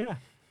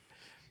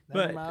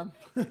 But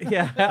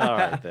yeah. All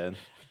right then.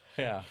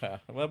 Yeah.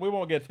 Well, we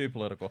won't get too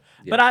political.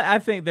 Yeah. But I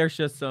think there's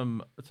just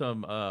some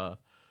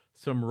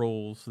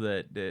rules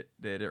that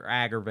are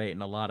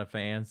aggravating a lot of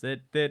fans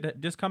that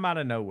just come out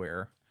of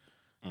nowhere.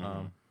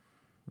 Mm-hmm.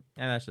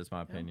 And that's just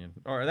my opinion.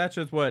 Or that's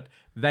just what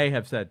they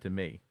have said to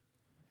me.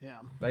 Yeah.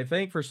 They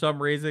think for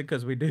some reason,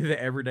 because we do the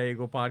Everyday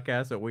Eagle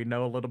podcast, that we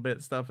know a little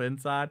bit stuff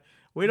inside.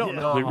 We don't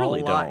know a whole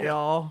lot,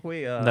 y'all.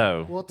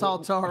 No. We'll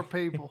talk to our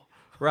people.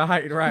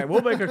 Right.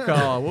 We'll make a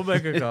call.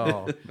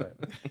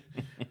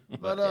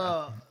 But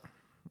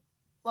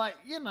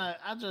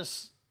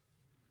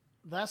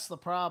that's the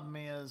problem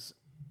is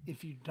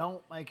if you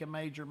don't make a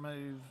major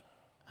move,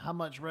 how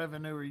much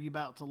revenue are you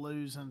about to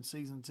lose in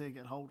season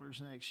ticket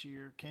holders next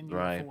year? Can you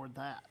afford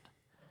that?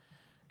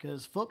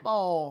 Because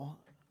football,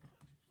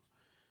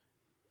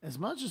 as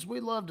much as we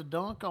love to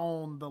dunk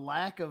on the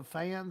lack of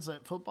fans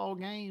at football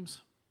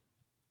games,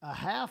 a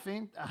half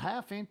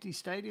empty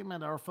stadium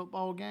at our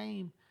football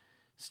game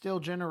still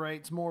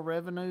generates more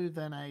revenue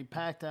than a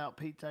packed out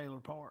Pete Taylor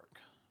Park.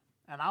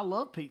 And I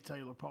love Pete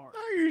Taylor Park.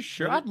 Are you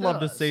sure? I'd love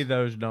to see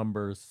those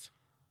numbers.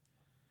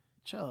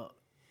 Chuck,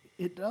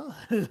 it does.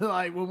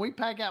 Like when we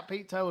pack out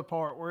Pete Taylor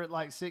Park, we're at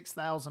like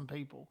 6,000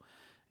 people.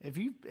 If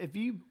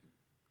you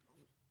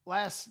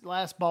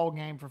last ball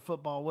game for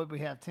football, would we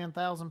have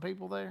 10,000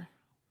 people there?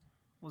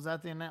 Was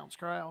that the announced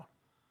crowd?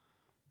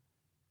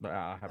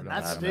 I have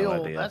no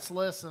idea. That's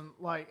less than,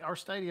 like, our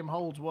stadium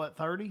holds what,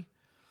 30?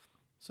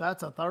 So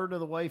that's a third of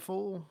the way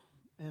full,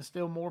 and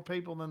still more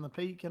people than the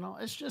peak and all.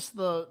 It's just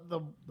the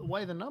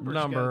way the numbers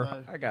go.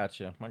 Though. I got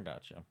you.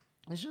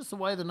 It's just the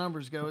way the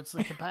numbers go. It's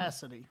the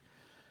capacity,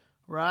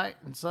 right?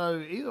 And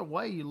so either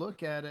way you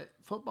look at it,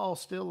 football's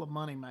still a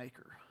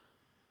moneymaker,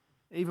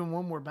 even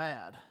when we're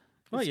bad.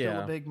 It's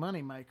still a big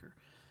moneymaker.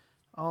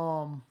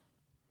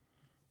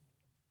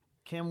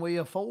 Can we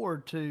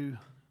afford to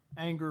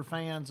anger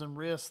fans and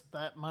risk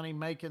that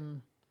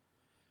money-making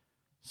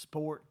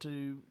sport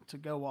to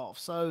go off?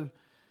 So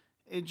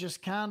it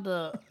just kind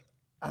of,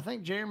 I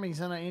think Jeremy's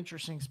in an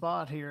interesting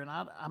spot here, and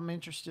I'm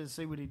interested to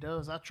see what he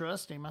does. I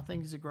trust him. I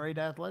think he's a great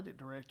athletic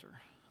director.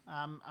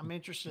 I'm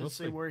interested to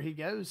see where he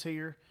goes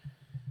here,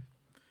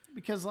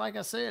 because like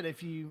I said,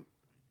 if you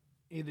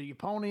either you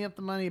pony up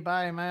the money,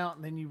 buy him out,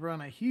 and then you run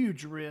a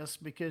huge risk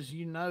because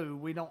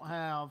we don't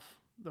have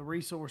the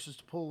resources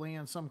to pull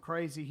in some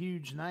crazy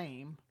huge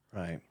name.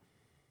 Right.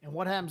 And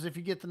what happens if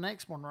you get the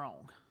next one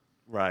wrong?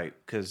 Right,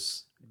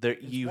 because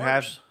you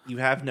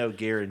have no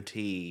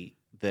guarantee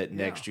that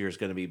next year is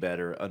going to be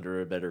better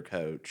under a better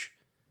coach.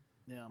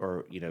 Yeah.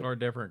 Or a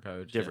different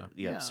coach. Different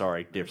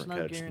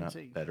coach, not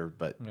better,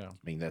 but I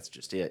mean that's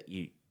just it.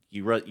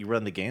 You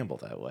run the gamble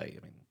that way.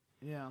 I mean.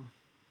 Yeah.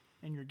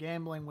 And you're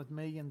gambling with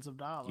millions of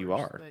dollars. You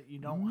are. That you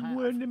don't have.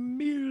 $1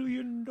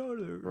 million.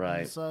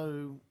 Right. And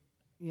so,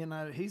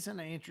 he's in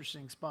an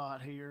interesting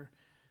spot here.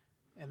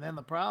 And then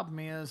the problem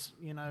is,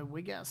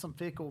 we got some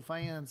fickle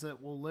fans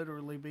that will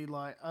literally be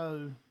like,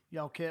 "Oh,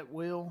 y'all kept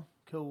Will?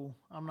 Cool.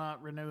 I'm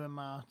not renewing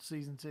my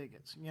season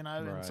tickets."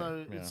 And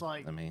so it's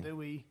like, do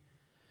we?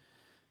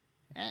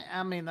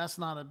 I mean, that's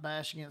not a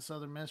bash against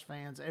Southern Miss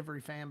fans. Every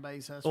fan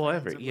base has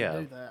fans that would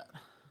do that.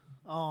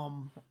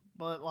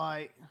 But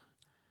like,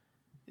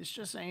 it's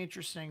just an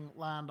interesting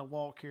line to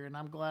walk here, and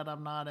I'm glad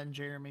I'm not in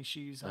Jeremy's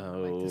shoes having to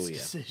make this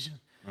decision.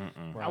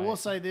 Right. I will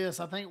say this: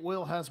 I think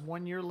Will has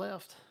 1 year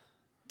left.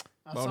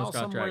 I saw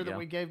somewhere that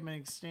we gave him an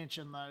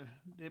extension, though,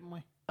 didn't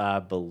we? I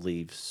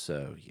believe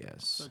so.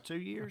 Yes. So 2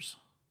 years,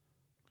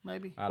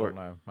 maybe. I don't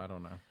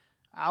know.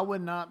 I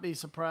would not be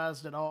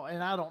surprised at all,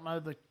 and I don't know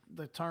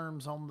the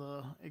terms on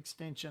the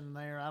extension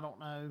there. I don't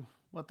know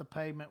what the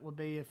payment would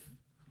be if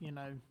you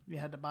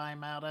had to buy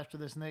him out after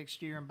this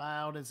next year and buy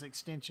out his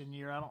extension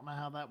year. I don't know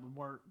how that would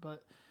work,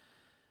 but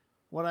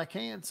what I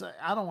can say,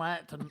 I don't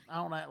act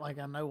like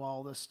I know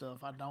all this stuff.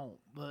 I don't,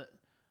 but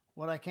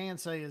what I can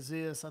say is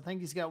this: I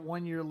think he's got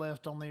 1 year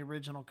left on the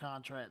original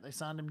contract. They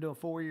signed him to a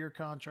 4-year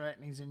contract,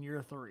 and he's in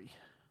year 3.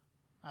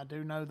 I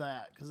do know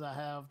that because I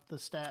have the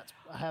stats.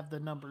 I have the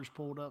numbers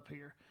pulled up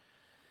here.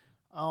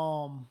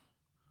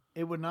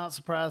 It would not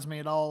surprise me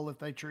at all if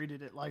they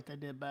treated it like they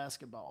did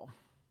basketball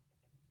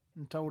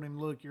and told him,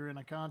 "Look, you're in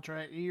a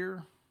contract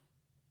year.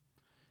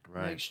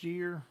 Right. Next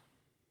year,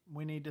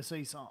 we need to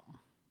see something."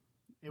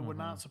 It would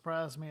not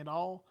surprise me at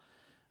all.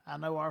 I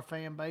know our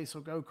fan base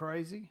will go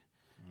crazy.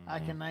 I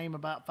can name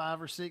about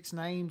 5 or 6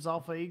 names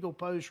off of Eagle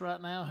Post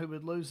right now who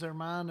would lose their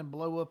mind and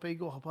blow up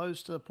Eagle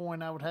Post to the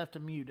point I would have to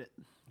mute it.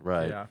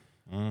 Right. Yeah.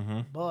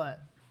 But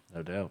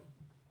No doubt.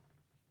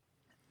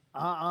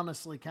 I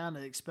honestly kind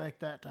of expect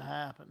that to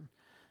happen.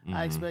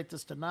 I expect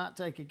us to not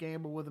take a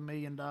gamble with $1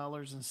 million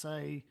and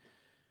say,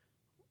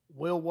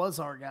 Will was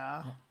our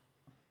guy.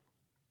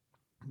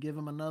 Give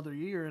him another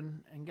year.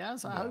 And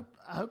guys, I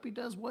hope he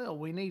does well.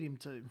 We need him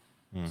to.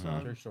 So,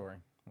 True story.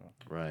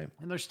 Right.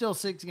 and there's still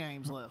 6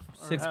 games left.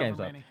 or 6 however games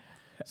left. many.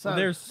 So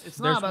it's there's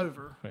not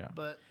over, yeah.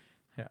 but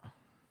Yeah.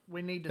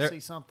 we need to see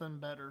something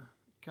better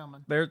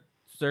coming.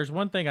 There's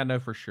one thing I know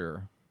for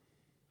sure.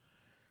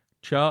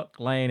 Chuck,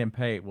 Lane, and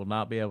Pate will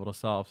not be able to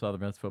solve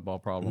Southern Miss football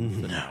problems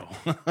tonight.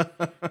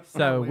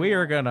 So we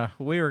are gonna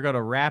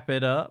wrap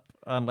it up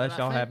unless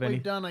y'all have any.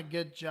 We've done a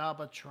good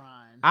job of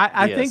trying.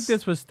 I think Yes.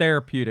 this was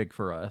therapeutic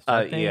for us.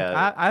 I think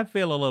yeah. I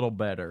feel a little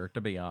better,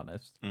 to be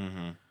honest.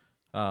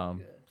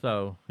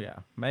 So yeah,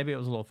 maybe it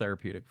was a little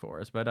therapeutic for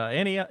us. But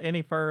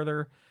any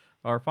further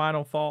or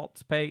final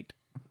thoughts, Pate?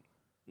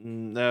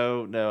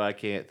 No, I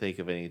can't think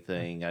of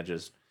anything.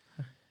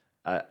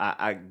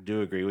 I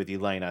do agree with you,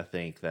 Lane. I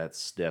think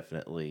that's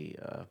definitely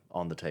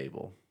on the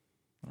table.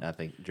 I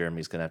think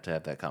Jeremy's going to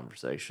have that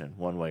conversation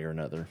one way or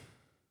another.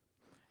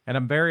 And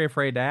I'm very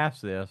afraid to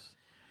ask this.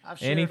 I've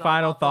shared Any all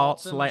final my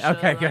thoughts thoughts? in the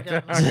Okay, show. I good.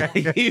 got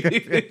nothing.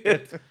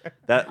 Okay.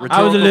 That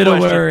I was a little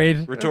question-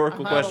 worried.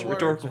 Rhetorical I'm out of question.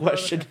 words, Rhetorical brother.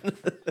 question.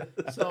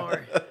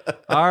 Sorry.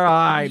 All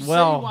right. You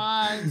Well, see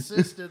why I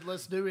insisted.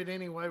 Let's do it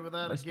anyway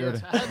without a Let's do guess.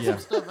 it. I had Yeah. some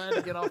stuff I had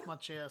to get off my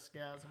chest,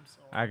 guys. I'm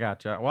sorry. I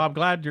got you. Well, I'm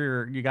glad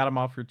you got them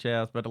off your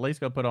chest, but at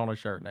least go put on a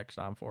shirt next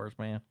time for us,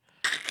 man.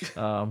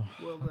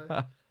 Will do.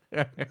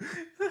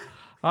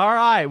 All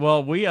right.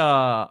 Well, we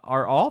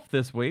are off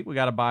this week. We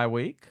got a bye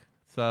week.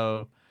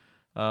 So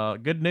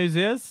good news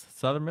is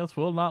Southern Miss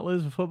will not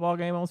lose a football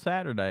game on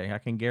Saturday. I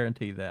can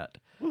guarantee that.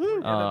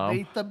 Gonna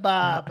beat the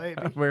bye,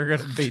 baby. We're going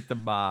to beat the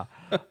bye.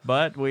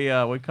 But we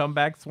come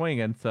back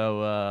swinging.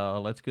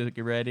 So let's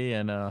get ready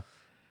and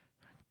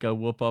go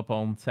whoop up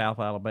on South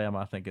Alabama.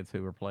 I think it's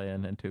who we're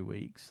playing in 2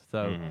 weeks.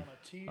 So On a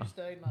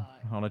Tuesday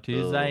night. on a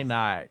Tuesday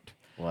night.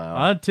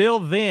 Wow. Until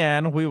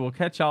then, we will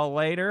catch y'all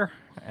later.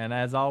 And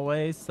as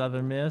always,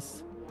 Southern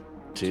Miss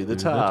To the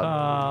to top. the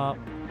top.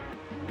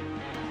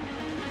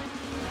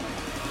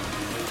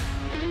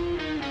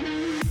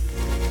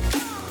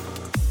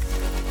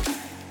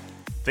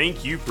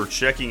 Thank you for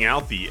checking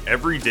out the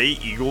Everyday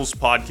Eagles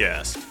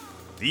podcast,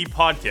 the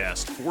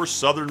podcast for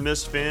Southern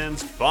Miss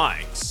fans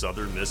by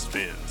Southern Miss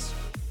fans.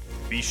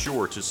 Be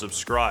sure to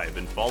subscribe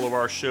and follow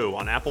our show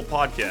on Apple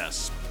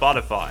Podcasts,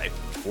 Spotify,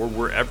 or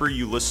wherever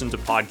you listen to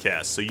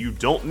podcasts so you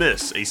don't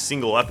miss a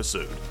single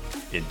episode.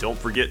 And don't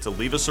forget to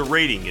leave us a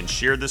rating and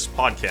share this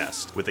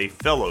podcast with a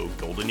fellow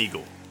Golden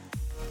Eagle.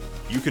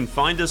 You can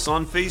find us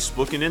on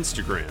Facebook and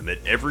Instagram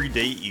at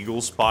Everyday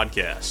Eagles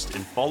Podcast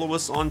and follow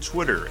us on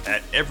Twitter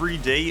at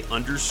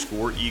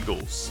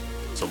Everyday_Eagles.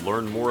 To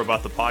learn more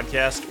about the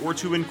podcast or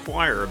to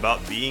inquire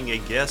about being a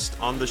guest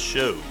on the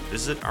show,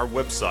 visit our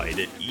website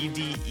at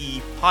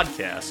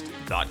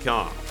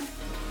edepodcast.com.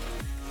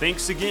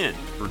 Thanks again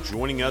for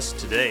joining us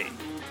today.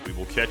 We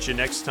will catch you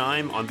next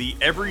time on the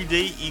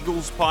Everyday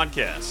Eagles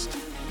Podcast.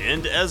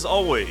 And as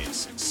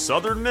always,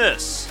 Southern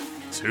Miss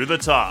to the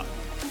top.